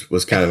myself was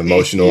kind of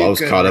emotional. I was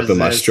caught up in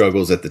my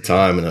struggles at the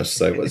time, and I was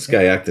just like, well, this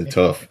guy acting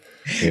tough.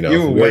 You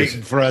were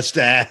waiting for us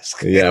to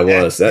ask. Yeah, I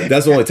was.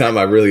 That's the only time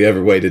I really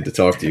ever waited to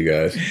talk to you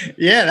guys.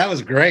 Yeah, that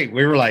was great.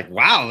 We were like,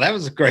 wow, that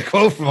was a great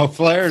quote from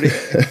O'Flaherty.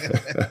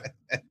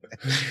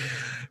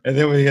 And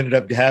then we ended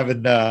up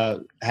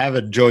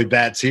having Joey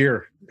Bats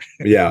here.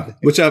 Yeah,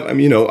 which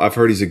I've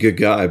heard he's a good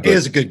guy. But, he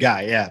is a good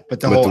guy, yeah. But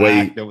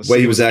the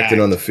way he was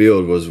acting on the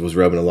field was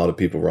rubbing a lot of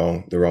people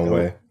the wrong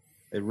way.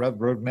 They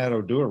rubbed Rougned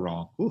Odor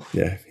wrong. Oof.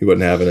 Yeah, he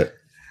wasn't having it.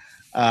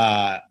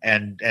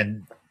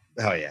 And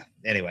oh yeah.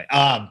 Anyway,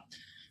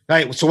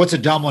 right. So what's a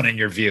dumb one in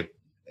your view?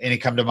 Any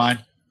come to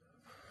mind?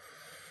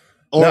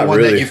 Or Not one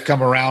really. that you've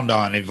come around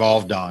on,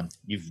 evolved on?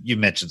 You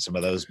mentioned some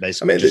of those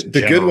basically. I mean,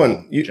 the good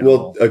one.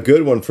 A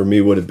good one for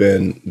me would have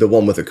been the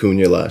one with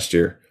Acuna last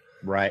year,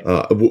 right?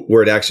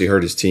 Where it actually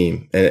hurt his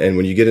team. And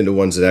when you get into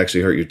ones that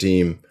actually hurt your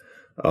team,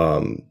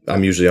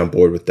 I'm usually on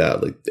board with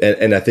that.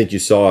 And I think you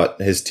saw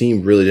it. His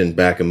team really didn't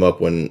back him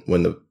up when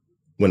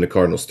the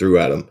Cardinals threw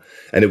at him,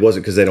 and it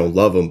wasn't because they don't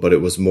love him, but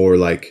it was more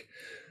like,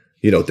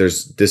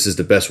 this is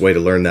the best way to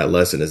learn that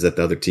lesson, is that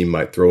the other team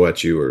might throw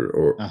at you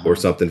or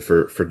something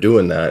for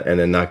doing that and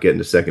then not getting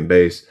to second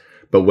base.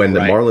 But when the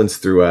Marlins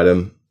threw at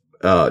him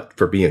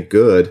for being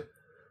good,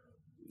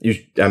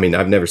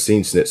 I've never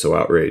seen Snit so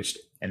outraged.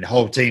 And the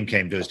whole team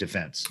came to his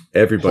defense.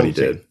 Everybody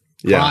did.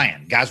 Yeah.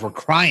 Crying. Guys were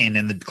crying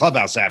in the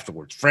clubhouse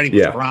afterwards. Freddie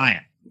was crying.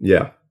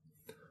 Yeah.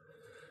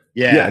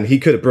 Yeah. And he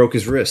could have broke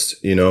his wrist,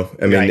 he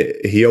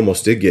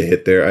almost did get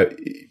hit there.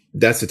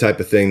 That's the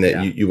type of thing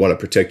that you want to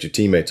protect your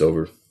teammates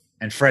over.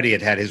 And Freddie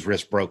had his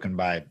wrist broken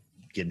by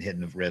getting hit in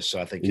the wrist, so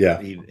I think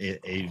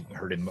he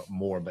hurt him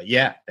more. But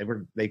yeah,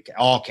 they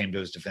all came to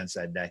his defense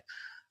that day.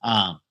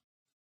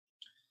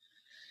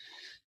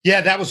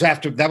 Yeah, that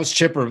was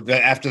Chipper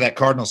after that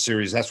Cardinal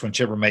series. That's when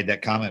Chipper made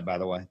that comment, by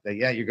the way. That,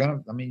 yeah, you're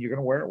gonna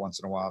wear it once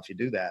in a while if you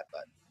do that.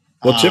 But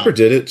well, Chipper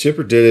did it.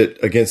 Chipper did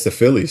it against the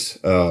Phillies.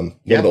 One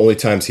of the only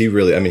times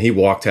he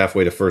walked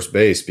halfway to first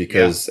base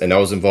and I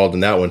was involved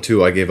in that one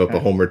too. I gave up a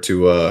homer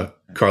to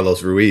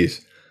Carlos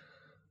Ruiz.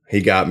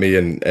 He got me,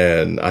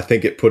 and I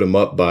think it put him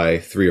up by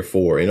 3 or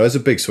 4. You know, it's a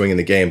big swing in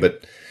the game,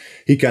 but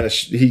he kind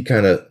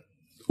of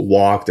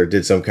walked or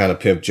did some kind of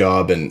pimp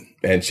job, and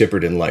Chipper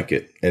didn't like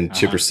it. And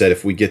Chipper said,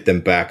 if we get them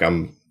back,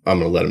 I'm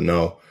going to let him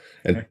know.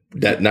 And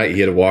that night he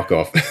hit a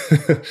walk-off.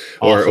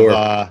 or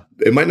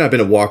it might not have been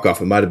a walk-off.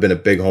 It might have been a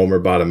big homer,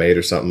 bottom 8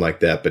 or something like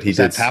that. But he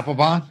did. Was that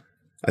Papelbon?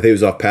 I think it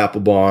was off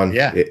Papelbon.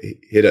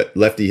 Yeah.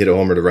 Lefty hit a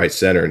homer to right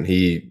center, and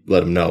he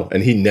let him know.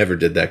 And he never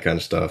did that kind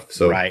of stuff.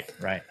 So right.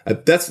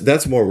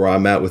 That's more where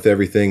I'm at with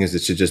everything. Is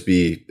it should just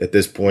be, at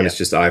this point, it's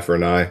just eye for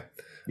an eye.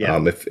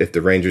 Yeah. If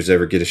the Rangers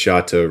ever get a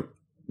shot to,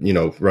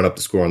 run up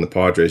the score on the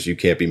Padres, you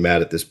can't be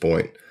mad at this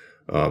point.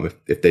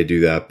 If they do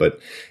that. But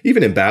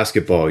even in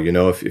basketball,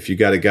 if you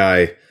got a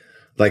guy,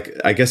 like,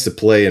 I guess the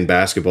play in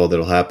basketball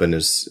that'll happen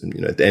is,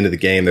 at the end of the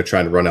game, they're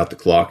trying to run out the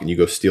clock and you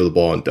go steal the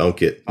ball and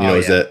dunk it.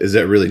 Is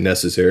that really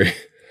necessary?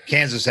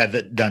 Kansas had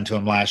that done to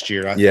him last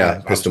year.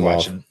 I pissed him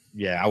off.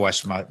 Yeah, I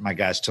watched my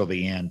guys till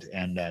the end,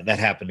 and that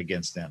happened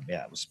against them.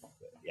 Yeah,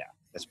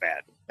 that's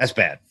bad. That's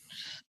bad.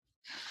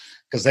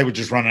 Because they were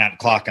just running out the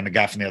clock, and the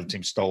guy from the other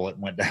team stole it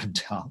and went down and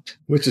dunked.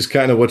 Which is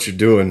kind of what you're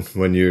doing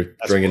when you're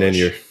bringing in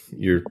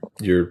your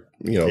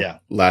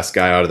last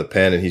guy out of the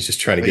pen, and he's just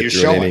trying to get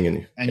through an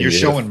inning. And you're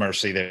showing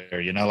mercy there,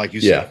 like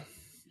you said.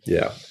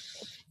 Yeah.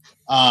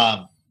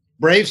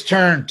 Braves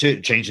turn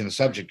to – changing the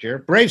subject here.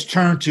 Braves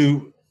turn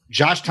to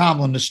Josh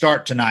Tomlin to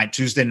start tonight,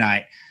 Tuesday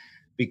night,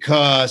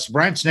 because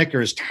Brian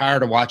Snitker is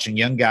tired of watching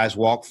young guys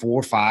walk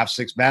 4, 5,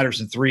 6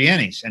 batters in 3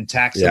 innings and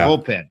tax the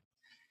bullpen.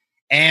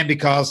 And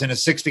because in a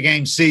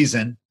 60-game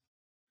season,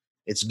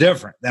 it's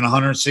different than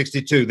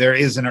 162. There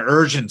is an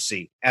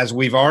urgency, as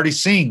we've already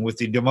seen with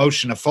the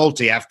demotion of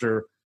Fulte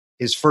after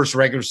his first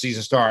regular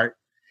season start,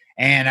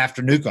 and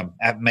after Newcomb.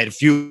 I've made a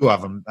few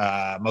of them,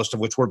 most of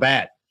which were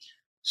bad.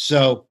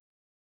 So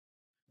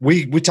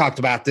we talked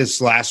about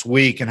this last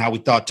week and how we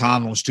thought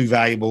Tomlin was too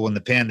valuable in the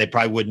pen. They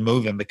probably wouldn't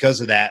move him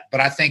because of that. But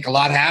I think a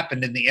lot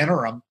happened in the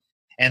interim.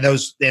 And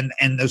those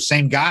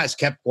same guys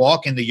kept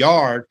walking the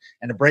yard,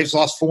 and the Braves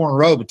lost 4 in a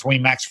row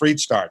between Max Fried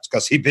starts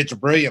because he pitched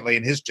brilliantly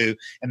in his 2,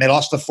 and they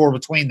lost the 4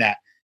 between that.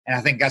 And I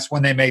think that's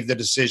when they made the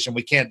decision,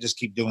 we can't just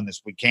keep doing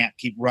this. We can't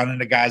keep running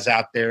the guys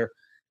out there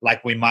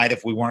like we might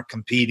if we weren't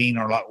competing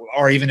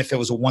or even if it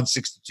was a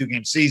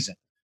 162-game season.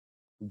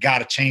 We've got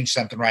to change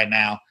something right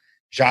now.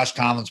 Josh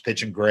Tomlin's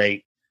pitching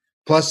great.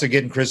 Plus, they're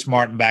getting Chris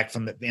Martin back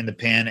in the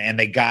pen, and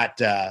they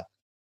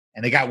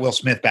got Will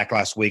Smith back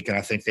last week, and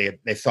I think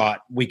they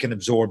thought we can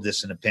absorb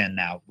this in the pen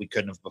now. We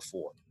couldn't have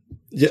before.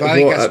 Yeah, so I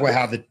think that's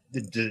how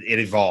it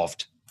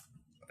evolved.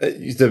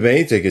 The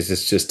main thing is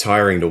it's just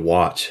tiring to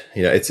watch.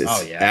 It's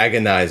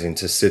agonizing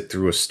to sit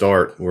through a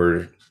start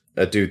where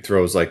a dude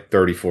throws like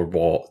 34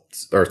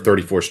 balls or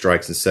 34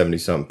 strikes and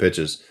 70-something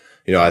pitches.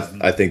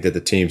 I think that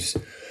the team's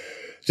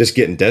just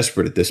getting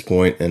desperate at this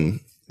point, and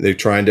they're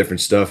trying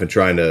different stuff and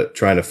trying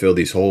to fill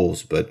these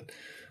holes, but.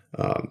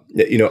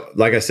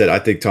 Like I said, I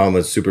think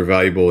Tomlin's super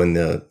valuable in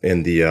the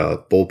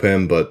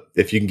bullpen. But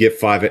if you can get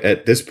 5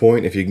 at this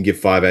point, if you can get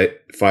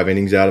 5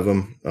 innings out of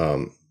him,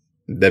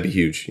 that'd be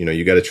huge.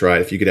 You got to try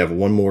it. If you could have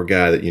one more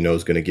guy that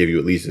is going to give you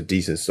at least a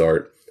decent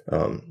start,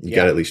 you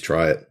got to at least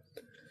try it.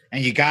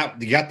 And you got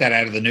that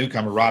out of the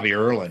newcomer Robbie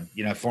Erlin,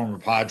 former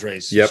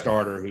Padres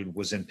starter who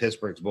was in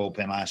Pittsburgh's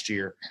bullpen last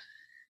year.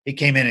 He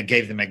came in and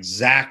gave them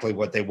exactly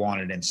what they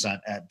wanted. And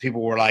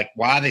people were like,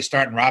 why are they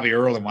starting Robbie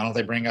Erlin? Why don't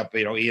they bring up,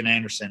 Ian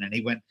Anderson? And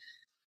he went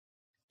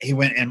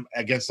in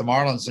against the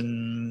Marlins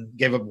and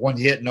gave up 1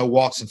 hit, no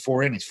walks in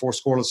 4 innings, 4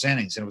 scoreless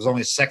innings. And it was only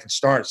his second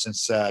start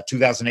since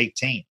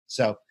 2018.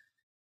 So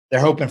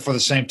they're hoping for the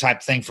same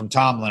type thing from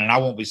Tomlin. And I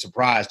won't be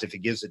surprised if he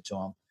gives it to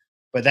him.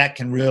 But that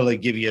can really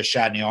give you a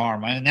shot in the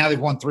arm. And now they've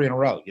won 3 in a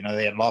row.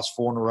 They had lost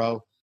 4 in a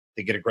row.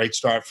 They get a great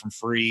start from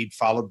Fried,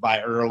 followed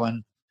by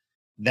Erlin.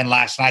 Then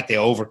last night they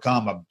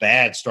overcome a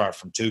bad start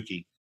from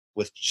Tukey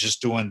with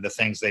just doing the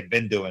things they've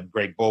been doing,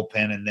 great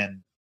bullpen, and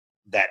then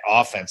that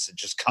offense that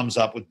just comes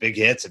up with big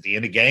hits at the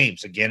end of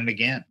games again and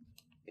again.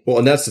 Well,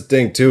 and that's the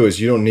thing too,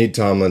 is you don't need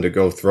Tomlin to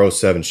go throw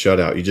 7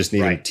 shutout. You just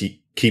need him to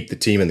keep the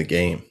team in the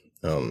game.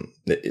 And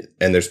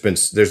there's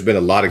been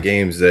a lot of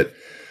games that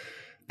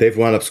they've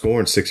wound up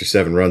scoring 6 or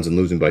 7 runs and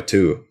losing by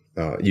 2.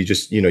 You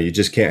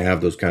just can't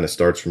have those kind of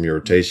starts from your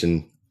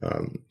rotation.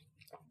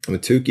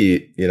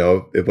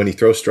 Tukey, when he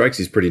throws strikes,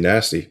 he's pretty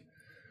nasty.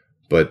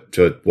 But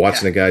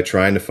watching a guy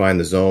trying to find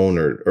the zone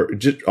or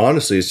just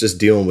honestly, it's just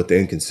dealing with the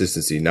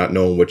inconsistency, not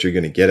knowing what you're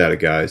going to get out of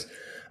guys.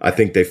 I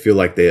think they feel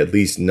like they at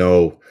least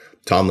know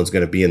Tomlin's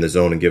going to be in the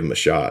zone and give him a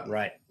shot.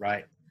 Right.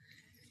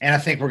 And I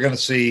think we're going to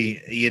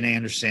see Ian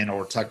Anderson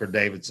or Tucker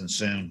Davidson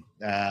soon.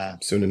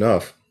 Soon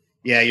enough.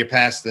 Yeah, you're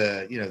past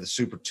the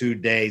Super 2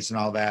 days and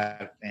all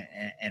that.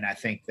 And I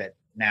think that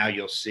now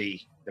you'll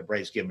see the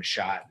Braves give them a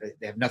shot.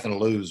 They have nothing to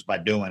lose by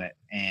doing it,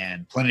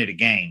 and plenty to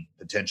gain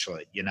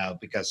potentially,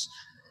 because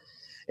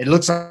it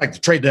looks like the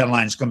trade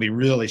deadline is going to be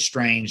really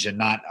strange and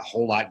not a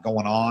whole lot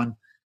going on.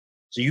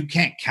 So you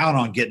can't count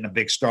on getting a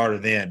big starter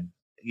then,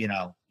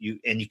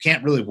 you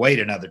can't really wait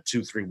another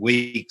 2-3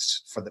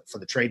 weeks for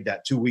the trade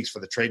 2 weeks for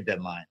the trade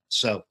deadline.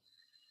 So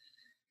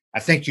I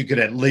think you could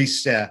at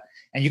least, and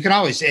you can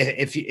always,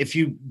 if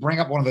you bring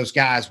up one of those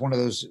guys, one of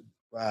those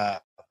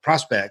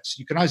prospects,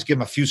 you can always give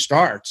them a few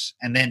starts,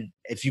 and then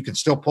if you can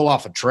still pull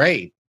off a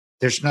trade,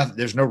 there's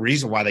no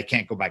reason why they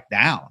can't go back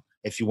down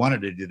if you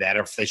wanted to do that,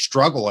 or if they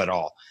struggle at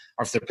all,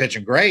 or if they're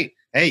pitching great.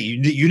 Hey,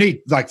 you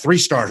need like 3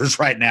 starters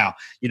right now,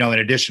 in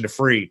addition to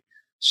Fried.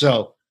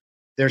 So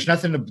there's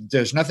nothing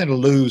to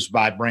lose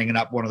by bringing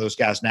up one of those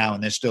guys now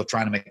and then still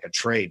trying to make a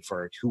trade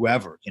for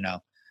whoever,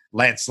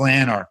 Lance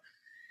Lynn, or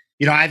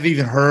I've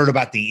even heard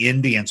about the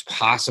Indians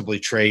possibly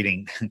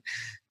trading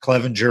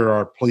Clevenger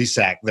or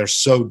Plesac. They're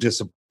so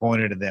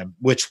disappointed in them,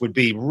 which would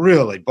be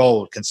really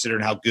bold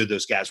considering how good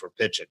those guys were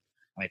pitching.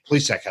 I mean,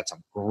 Plesac had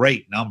some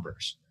great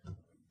numbers,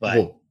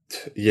 but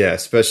yeah,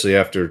 especially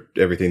after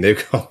everything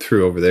they've gone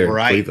through over there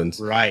in Cleveland.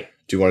 Right.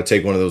 Do you want to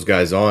take one of those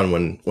guys on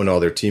when all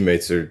their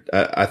teammates are?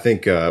 I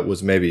think it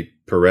was maybe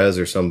Perez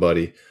or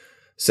somebody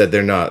said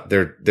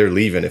they're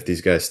leaving if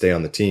these guys stay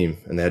on the team,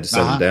 and they had to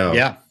send them down.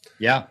 Yeah,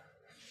 yeah.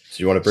 So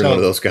you want to bring one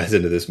of those guys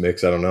into this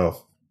mix? I don't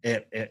know.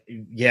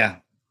 Yeah.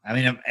 I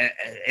mean,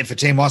 if a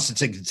team wants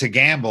to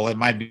gamble, it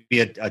might be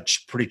a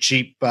pretty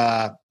cheap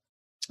buy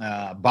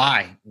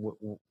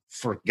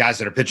for guys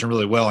that are pitching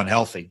really well and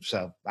healthy.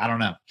 So I don't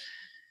know.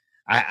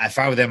 If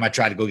I were them, I'd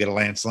try to go get a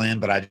Lance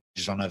Lynn, but I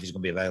just don't know if he's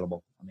going to be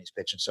available. I mean, he's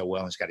pitching so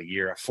well, and he's got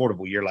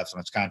affordable year left on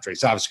his contract.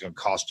 It's obviously going to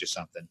cost you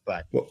something,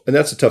 but and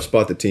that's a tough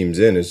spot the team's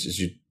in.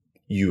 Is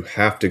you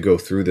have to go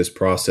through this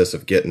process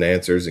of getting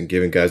answers and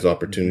giving guys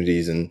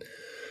opportunities and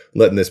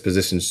letting this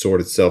position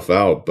sort itself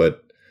out.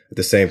 But at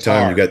the same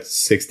time, you got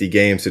 60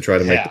 games to try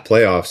to make the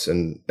playoffs,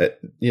 and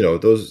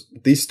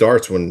these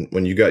starts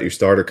when you got your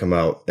starter come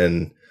out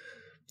and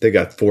they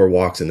got 4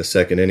 walks in the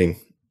second inning.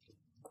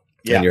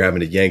 Yeah. And you're having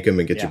to yank them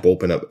and get your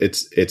bullpen up.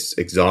 It's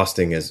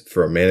exhausting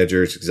for a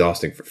manager. It's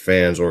exhausting for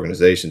fans,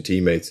 organization,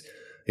 teammates.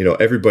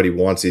 Everybody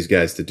wants these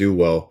guys to do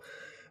well.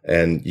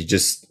 And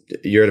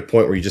you're at a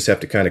point where you just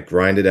have to kind of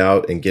grind it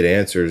out and get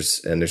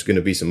answers. And there's going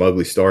to be some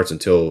ugly starts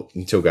until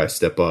guys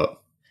step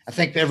up. I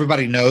think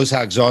everybody knows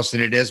how exhausting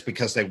it is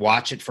because they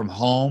watch it from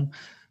home.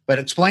 But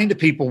explain to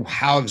people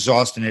how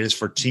exhausting it is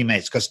for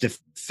teammates, because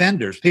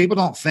defenders, people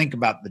don't think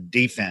about the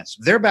defense.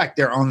 They're back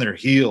there on their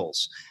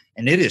heels.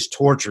 And it is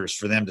torturous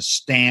for them to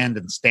stand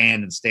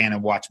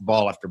and watch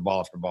ball after ball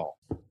after ball.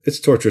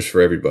 It's torturous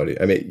for everybody.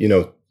 I mean,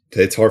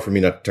 it's hard for me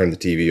not to turn the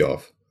TV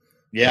off.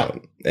 Yeah.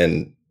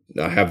 And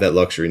I have that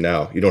luxury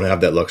now. You don't have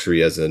that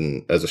luxury as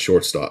a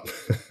shortstop.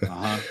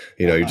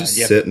 You're just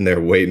sitting there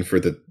waiting for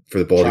the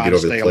ball to get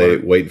over the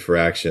plate, waiting for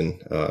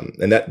action.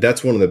 And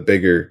that's one of the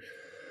bigger,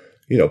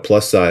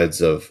 plus sides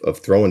of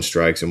throwing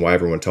strikes and why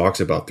everyone talks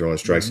about throwing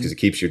strikes, because it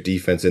keeps your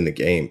defense in the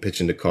game,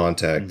 pitching to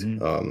contact.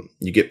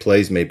 You get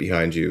plays made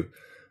behind you.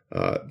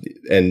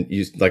 And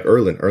you like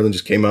Erlin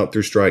just came out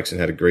through strikes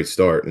and had a great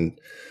start. And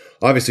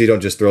obviously you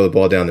don't just throw the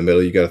ball down the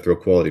middle. You got to throw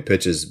quality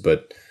pitches,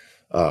 but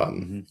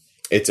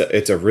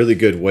it's a really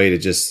good way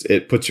to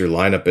it puts your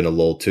lineup in a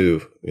lull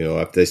too.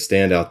 If they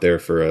stand out there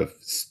for a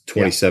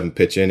 27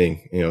 pitch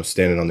inning,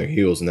 standing on their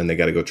heels, and then they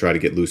got to go try to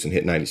get loose and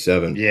hit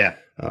 97. Yeah.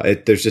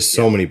 There's just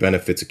so many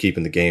benefits of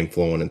keeping the game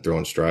flowing and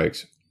throwing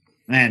strikes.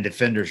 Man,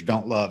 defenders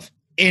don't love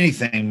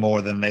anything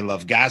more than they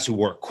love guys who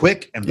work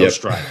quick and throw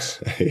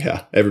strikes.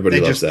 Yeah,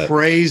 everybody loves that. They just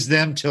praise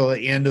them till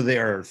the end of the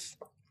earth.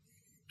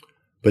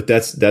 But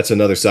that's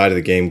another side of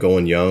the game,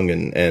 going young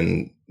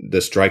and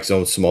the strike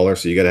zone's smaller,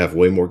 so you got to have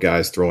way more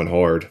guys throwing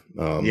hard.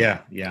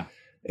 Yeah.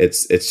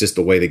 It's just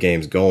the way the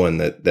game's going.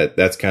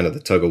 That's kind of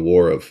the tug of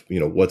war of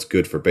what's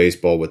good for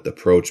baseball, with the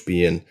approach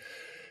being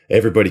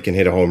everybody can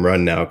hit a home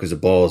run now because the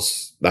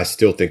balls. I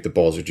still think the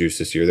balls are juiced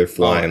this year. They're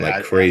flying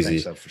like crazy. I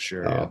think so for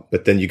sure. Yeah.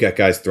 But then you got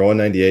guys throwing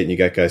 98, and you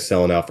got guys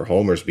selling out for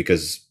homers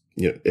because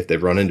if they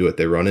run into it,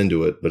 they run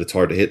into it. But it's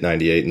hard to hit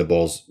 98, and the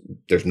balls.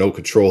 There's no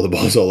control. The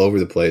ball's all over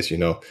the place.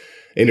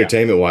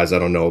 Entertainment wise, I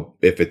don't know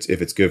if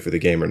it's good for the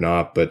game or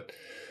not. But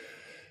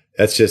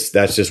that's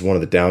just one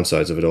of the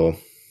downsides of it all.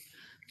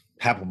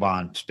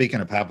 Papelbon. Speaking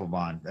of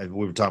Papelbon,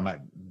 we were talking about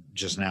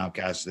just now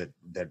guys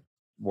that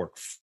work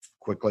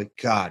quickly.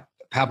 God,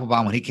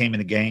 Papelbon, when he came in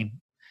the game,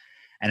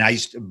 and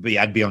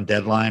I'd be on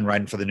deadline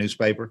writing for the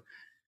newspaper.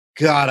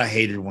 God, I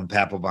hated when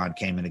Papelbon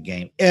came in the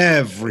game.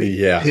 Every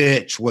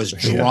pitch was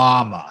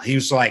drama. He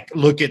was like,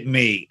 look at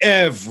me,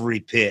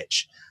 every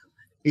pitch.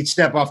 He'd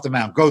step off the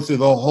mound, go through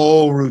the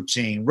whole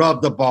routine,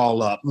 rub the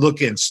ball up, look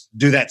and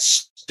do that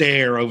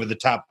stare over the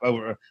top,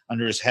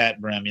 under his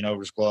hat brim, over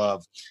his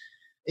glove.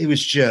 It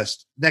was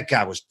just, that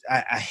guy was,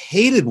 I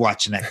hated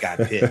watching that guy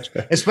pitch,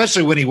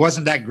 especially when he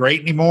wasn't that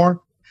great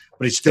anymore,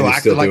 but he still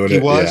acted like he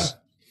was.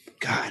 Yeah.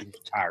 God, he was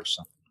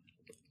tiresome.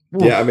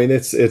 Yeah, I mean,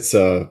 it's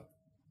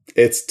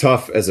it's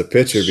tough as a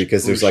pitcher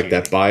because there's like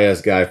that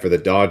Baez guy for the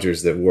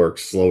Dodgers that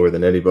works slower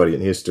than anybody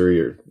in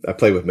history. Or I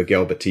played with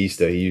Miguel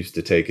Batista. He used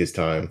to take his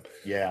time.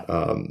 Yeah.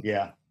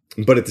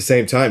 But at the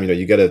same time,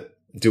 you got to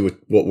do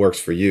what works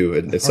for you.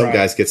 And some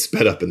guys get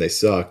sped up and they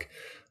suck.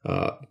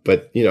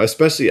 But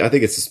especially, I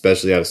think it's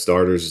especially out of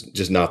starters,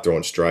 just not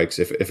throwing strikes.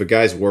 If a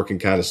guy's working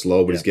kind of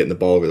slow, but he's getting the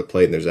ball over the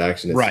plate and there's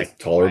action, it's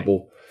tolerable.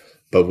 Right.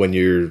 But when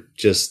you're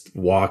just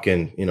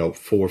walking,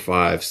 4,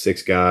 5,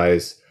 6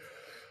 guys,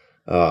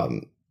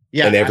 and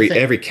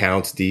every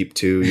count's deep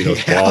too.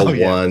 Ball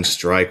 1,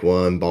 strike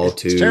 1, ball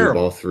 2,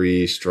 ball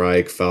 3,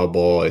 strike, foul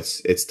ball.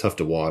 It's tough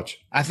to watch.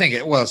 I think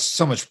it's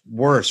so much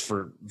worse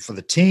for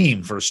the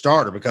team, for a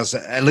starter, because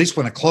at least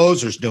when a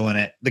closer's doing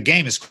it, the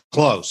game is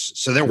close,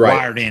 so they're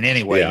wired in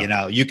anyway.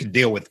 Yeah. You can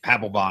deal with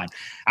Papelbon.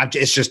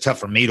 It's just tough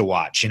for me to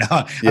watch.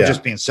 I'm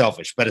just being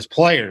selfish. But as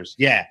players,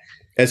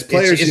 As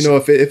players,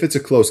 if it's a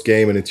close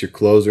game and it's your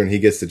closer and he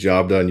gets the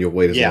job done, you'll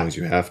wait as long as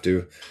you have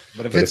to.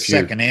 But if it's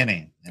second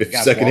inning,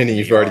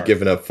 you've already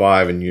given up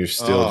 5 and you're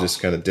still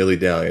just kind of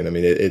dilly-dallying. I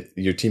mean,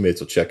 your teammates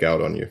will check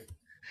out on you.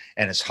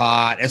 And it's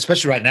hot,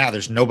 especially right now.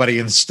 There's nobody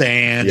in the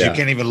stands. You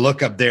can't even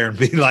look up there and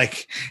be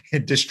like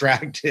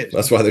distracted.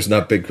 That's why there's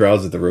not big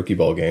crowds at the rookie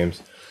ball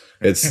games.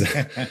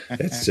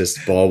 It's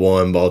just ball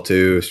 1, ball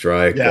 2,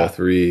 strike, ball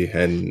 3,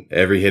 and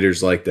every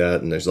hitter's like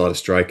that. And there's a lot of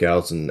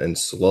strikeouts and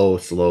slow.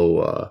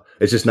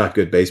 It's just not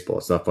good baseball.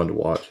 It's not fun to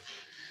watch.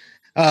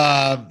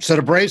 So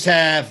the Braves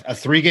have a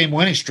 3-game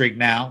winning streak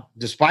now,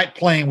 despite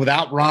playing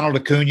without Ronald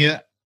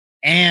Acuna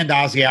and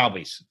Ozzie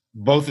Albies.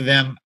 Both of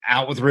them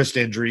out with wrist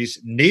injuries,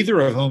 neither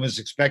of whom is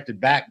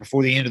expected back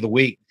before the end of the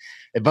week.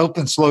 They've both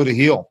been slow to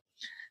heal.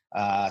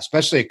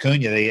 Especially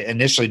Acuna. They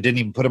initially didn't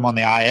even put him on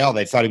the IL.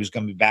 They thought he was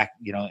going to be back,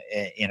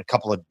 in a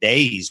couple of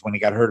days when he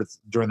got hurt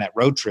during that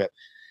road trip.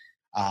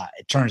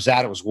 It turns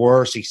out it was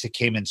worse. He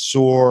came in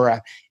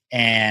sore,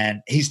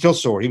 and he's still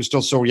sore. He was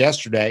still sore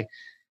yesterday,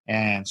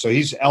 and so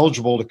he's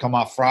eligible to come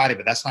off Friday,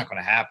 but that's not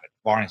going to happen,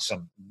 barring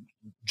some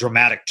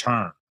dramatic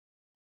turn.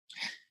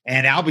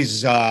 And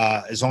Albies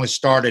has only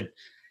started.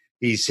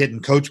 He's hitting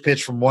coach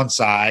pitch from one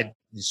side.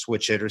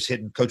 Switch hitters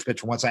hitting coach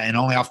pitch from one side and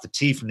only off the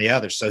tee from the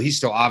other. So he's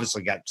still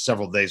obviously got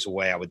several days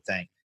away, I would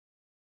think.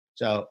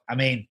 So, I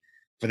mean,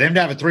 for them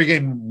to have a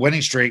 3-game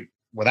winning streak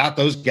without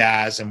those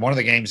guys, and one of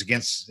the games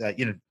against,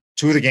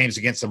 2 of the games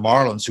against the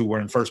Marlins, who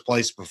were in first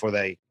place before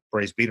the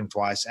Braves beat them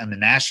twice, and the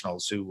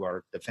Nationals, who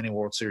are defending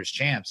World Series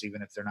champs,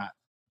 even if they're not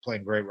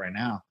playing great right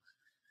now.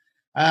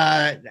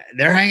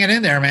 They're hanging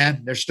in there,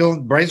 man.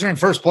 Braves are in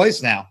first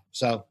place now.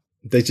 So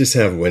they just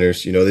have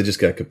winners, they just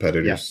got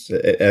competitors.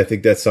 Yeah. I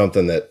think that's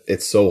something that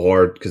it's so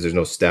hard because there's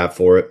no stat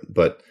for it,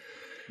 but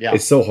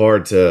it's so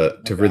hard to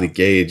really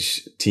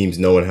gauge teams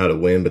knowing how to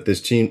win. But this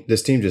team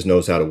just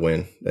knows how to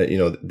win.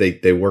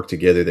 They work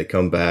together, they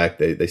come back,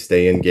 they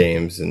stay in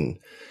games. And,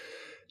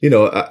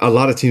 a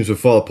lot of teams would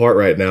fall apart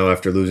right now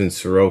after losing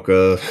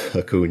Soroka,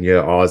 Acuna,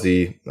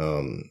 Ozzie,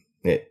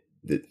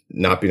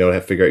 not being able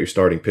to figure out your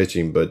starting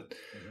pitching. But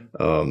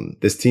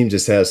this team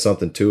just has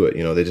something to it.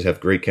 They just have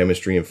great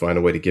chemistry and find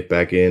a way to get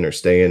back in or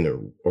stay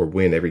in or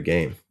win every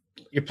game.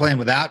 You're playing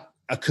without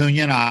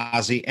Acuna and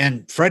Ozzie,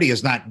 and Freddie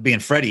is not being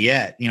Freddie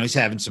yet. He's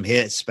having some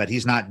hits, but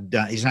he's not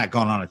done. He's not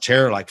gone on a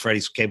tear like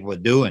Freddie's capable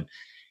of doing.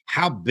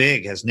 How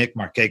big has Nick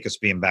Markakis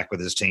being back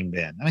with his team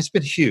been? I mean, it's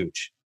been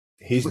huge.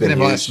 Look at him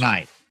last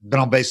night. Been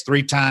on base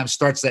 3 times,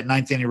 starts that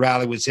 9th inning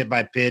rally, was hit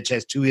by a pitch,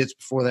 has 2 hits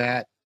before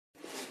that.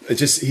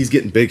 He's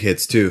getting big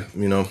hits too,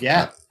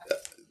 Yeah.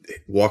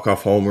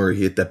 Walk-off homer,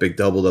 he hit that big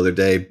double the other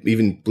day,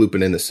 even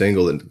blooping in the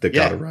single that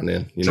got to run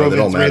in. Drove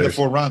in 3 of the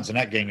 4 runs in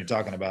that game you're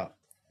talking about.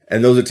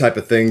 And those are the type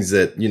of things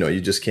that,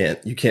 you just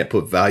can't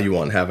put value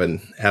on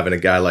having a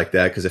guy like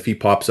that, because if he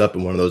pops up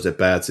in one of those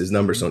at-bats, his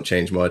numbers don't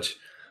change much.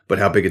 But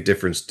how big a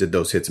difference did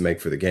those hits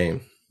make for the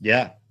game?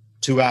 Yeah.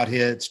 2 out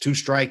hits, 2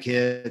 strike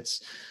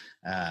hits.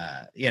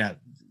 He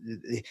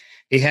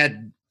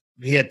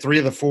had 3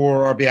 of the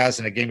 4 RBIs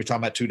in a game we were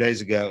talking about 2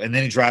 days ago, and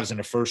then he drives in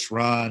the first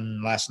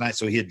run last night.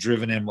 So he had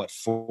driven in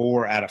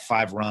 4 out of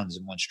 5 runs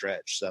in one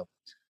stretch. So,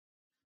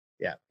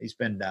 yeah, he's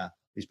been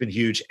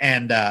huge.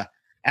 And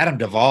Adam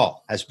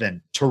Duvall has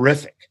been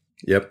terrific.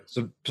 Yep.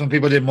 So some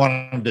people didn't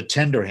want him to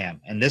tender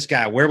him, and this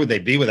guy, where would they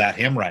be without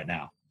him right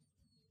now?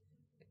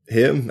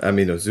 Him, I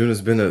mean,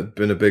 Ozuna's been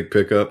a big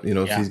pickup.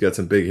 He's got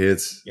some big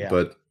hits,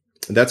 but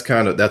that's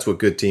what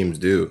good teams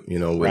do.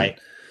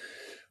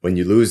 When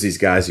you lose these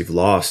guys you've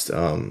lost,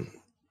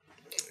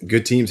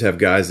 good teams have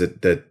guys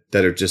that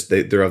are just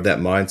they're of that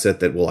mindset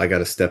that, well, I got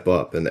to step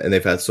up, and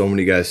they've had so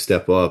many guys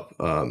step up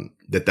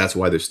that's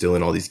why they're still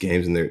in all these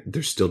games and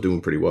they're still doing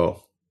pretty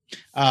well.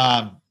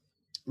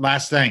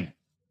 Last thing,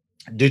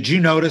 did you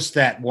notice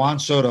that Juan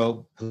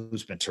Soto,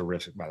 who's been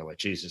terrific, by the way,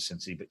 Jesus,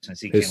 since he came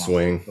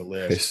off the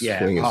list, his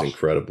swing is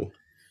incredible.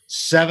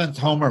 7th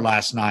homer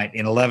last night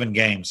in 11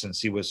 games since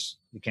he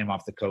came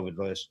off the COVID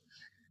list,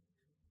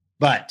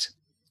 but.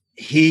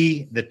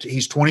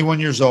 He's 21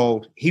 years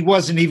old. He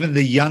wasn't even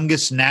the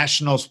youngest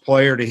Nationals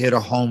player to hit a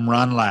home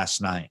run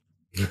last night.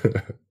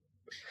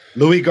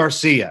 Luis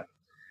Garcia,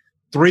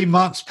 3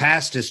 months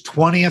past his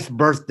 20th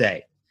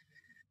birthday,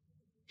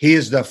 He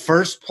is the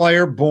first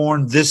player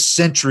born this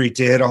century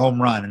to hit a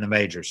home run in the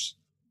majors.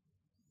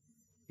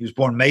 He was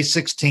born May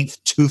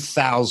 16th,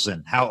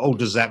 2000. How old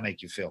does that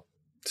make you feel?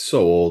 So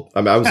old.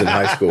 I mean, I was in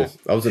high school.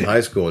 I was in high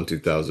school in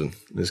 2000.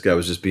 This guy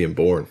was just being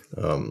born.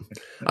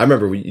 I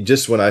remember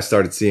just when I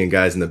started seeing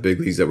guys in the big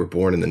leagues that were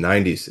born in the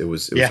 90s, it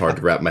was hard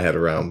to wrap my head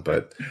around.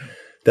 But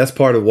that's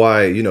part of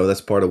why,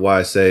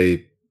 I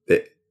say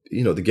that,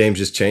 the game's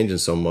just changing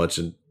so much.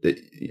 And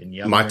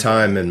my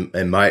time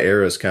and my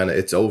era is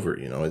it's over.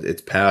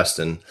 It's past,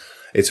 and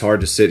it's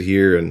hard to sit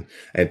here and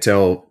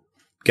tell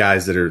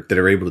guys that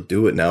are able to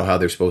do it now how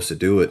they're supposed to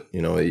do it.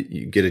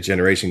 You get a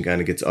generation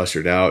kind of gets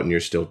ushered out, and you're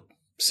still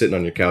sitting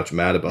on your couch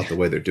mad about the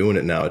way they're doing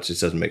it now. It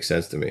just doesn't make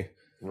sense to me.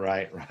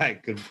 Right.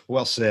 Good.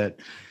 Well said.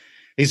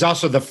 He's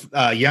also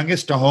the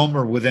youngest to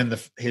homer within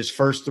his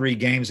first 3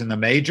 games in the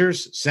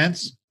majors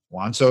since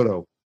Juan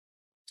Soto.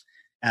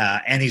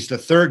 And he's the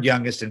 3rd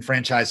youngest in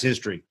franchise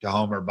history to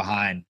homer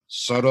behind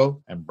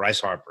Soto and Bryce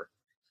Harper.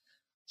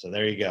 So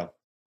there you go.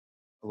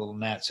 A little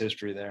Nats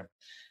history there.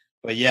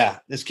 But yeah,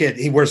 this kid,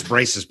 he wears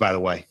braces, by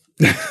the way.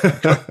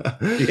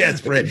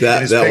 It's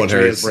that one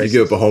hurts. You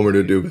give up a homer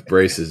to do with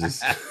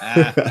braces.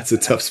 That's a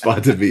tough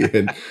spot to be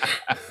in.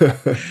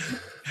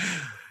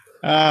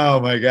 Oh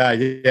my God.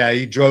 Yeah.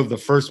 He drove the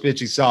first pitch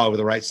he saw over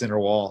the right center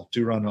wall,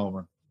 2-run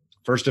homer.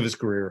 First of his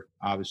career,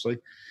 obviously.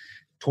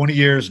 20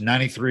 years,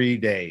 93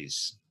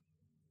 days.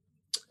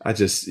 I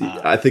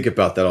think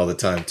about that all the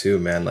time too,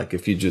 man. Like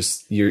if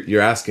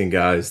you're asking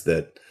guys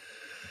to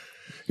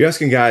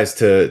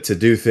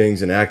do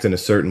things and act in a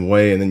certain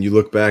way. And then you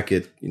look back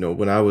at,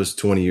 when I was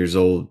 20 years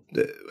old,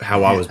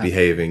 how I was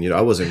behaving,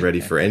 I wasn't ready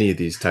for any of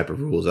these type of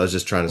rules. I was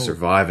just trying to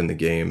survive in the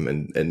game,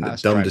 and the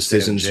dumb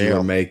decisions you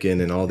were making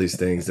and all these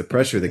things. The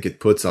pressure that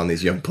puts on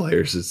these young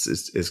players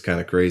is kind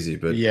of crazy.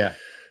 But yeah.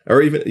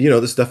 Or even,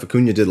 the stuff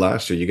Acuna did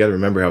last year, you got to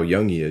remember how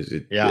young he is.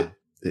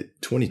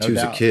 22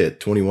 is a kid.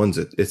 21's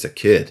it's a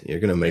kid.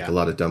 You're going to make a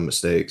lot of dumb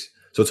mistakes.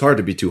 So it's hard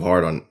to be too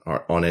hard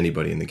on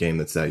anybody in the game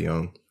that's that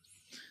young.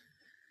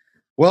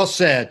 Well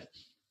said.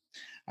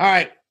 All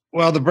right.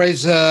 Well, the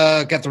Braves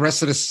got the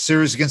rest of the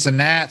series against the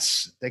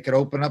Nats. They could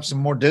open up some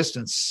more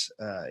distance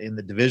in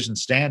the division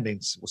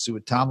standings. We'll see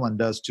what Tomlin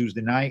does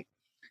Tuesday night.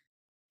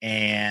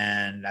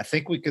 And I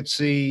think we could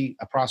see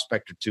a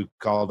prospect or 2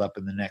 called up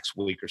in the next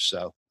week or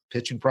so.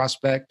 Pitching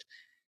prospect.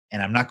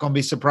 And I'm not going to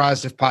be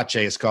surprised if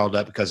Pache is called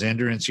up, because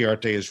Ender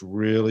Inciarte is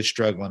really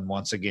struggling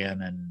once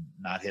again and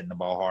not hitting the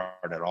ball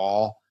hard at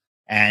all.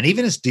 And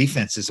even his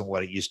defense isn't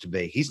what it used to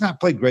be. He's not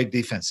played great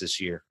defense this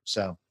year.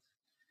 So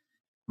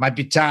might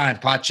be time.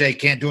 Pache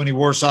can't do any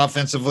worse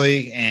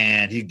offensively,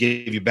 and he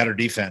gave you better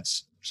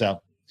defense.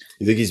 So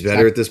you think he's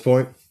better at this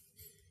point?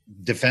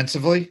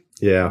 Defensively?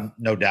 Yeah.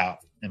 No doubt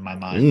in my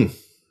mind.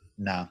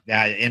 No.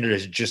 Ender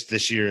just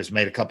this year has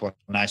made a couple of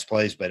nice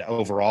plays, but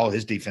overall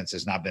his defense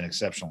has not been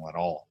exceptional at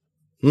all.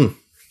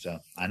 So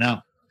I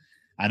know.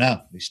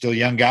 He's still a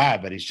young guy,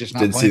 but he's just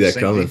not playing the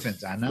same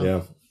defense. I know.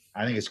 Yeah.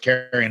 I think it's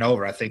carrying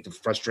over. I think the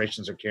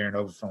frustrations are carrying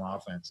over from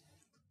offense,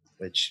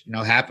 which,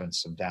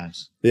 happens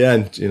sometimes. Yeah.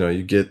 And,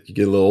 you get a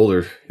little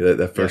older.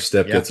 That first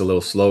step gets a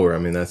little slower. I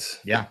mean,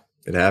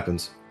 it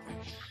happens.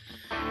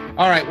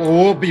 All right. Well,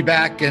 we'll be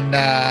back and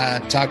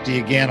talk to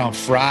you again on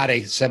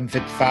Friday.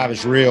 7:55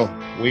 is real.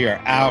 We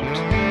are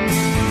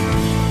out.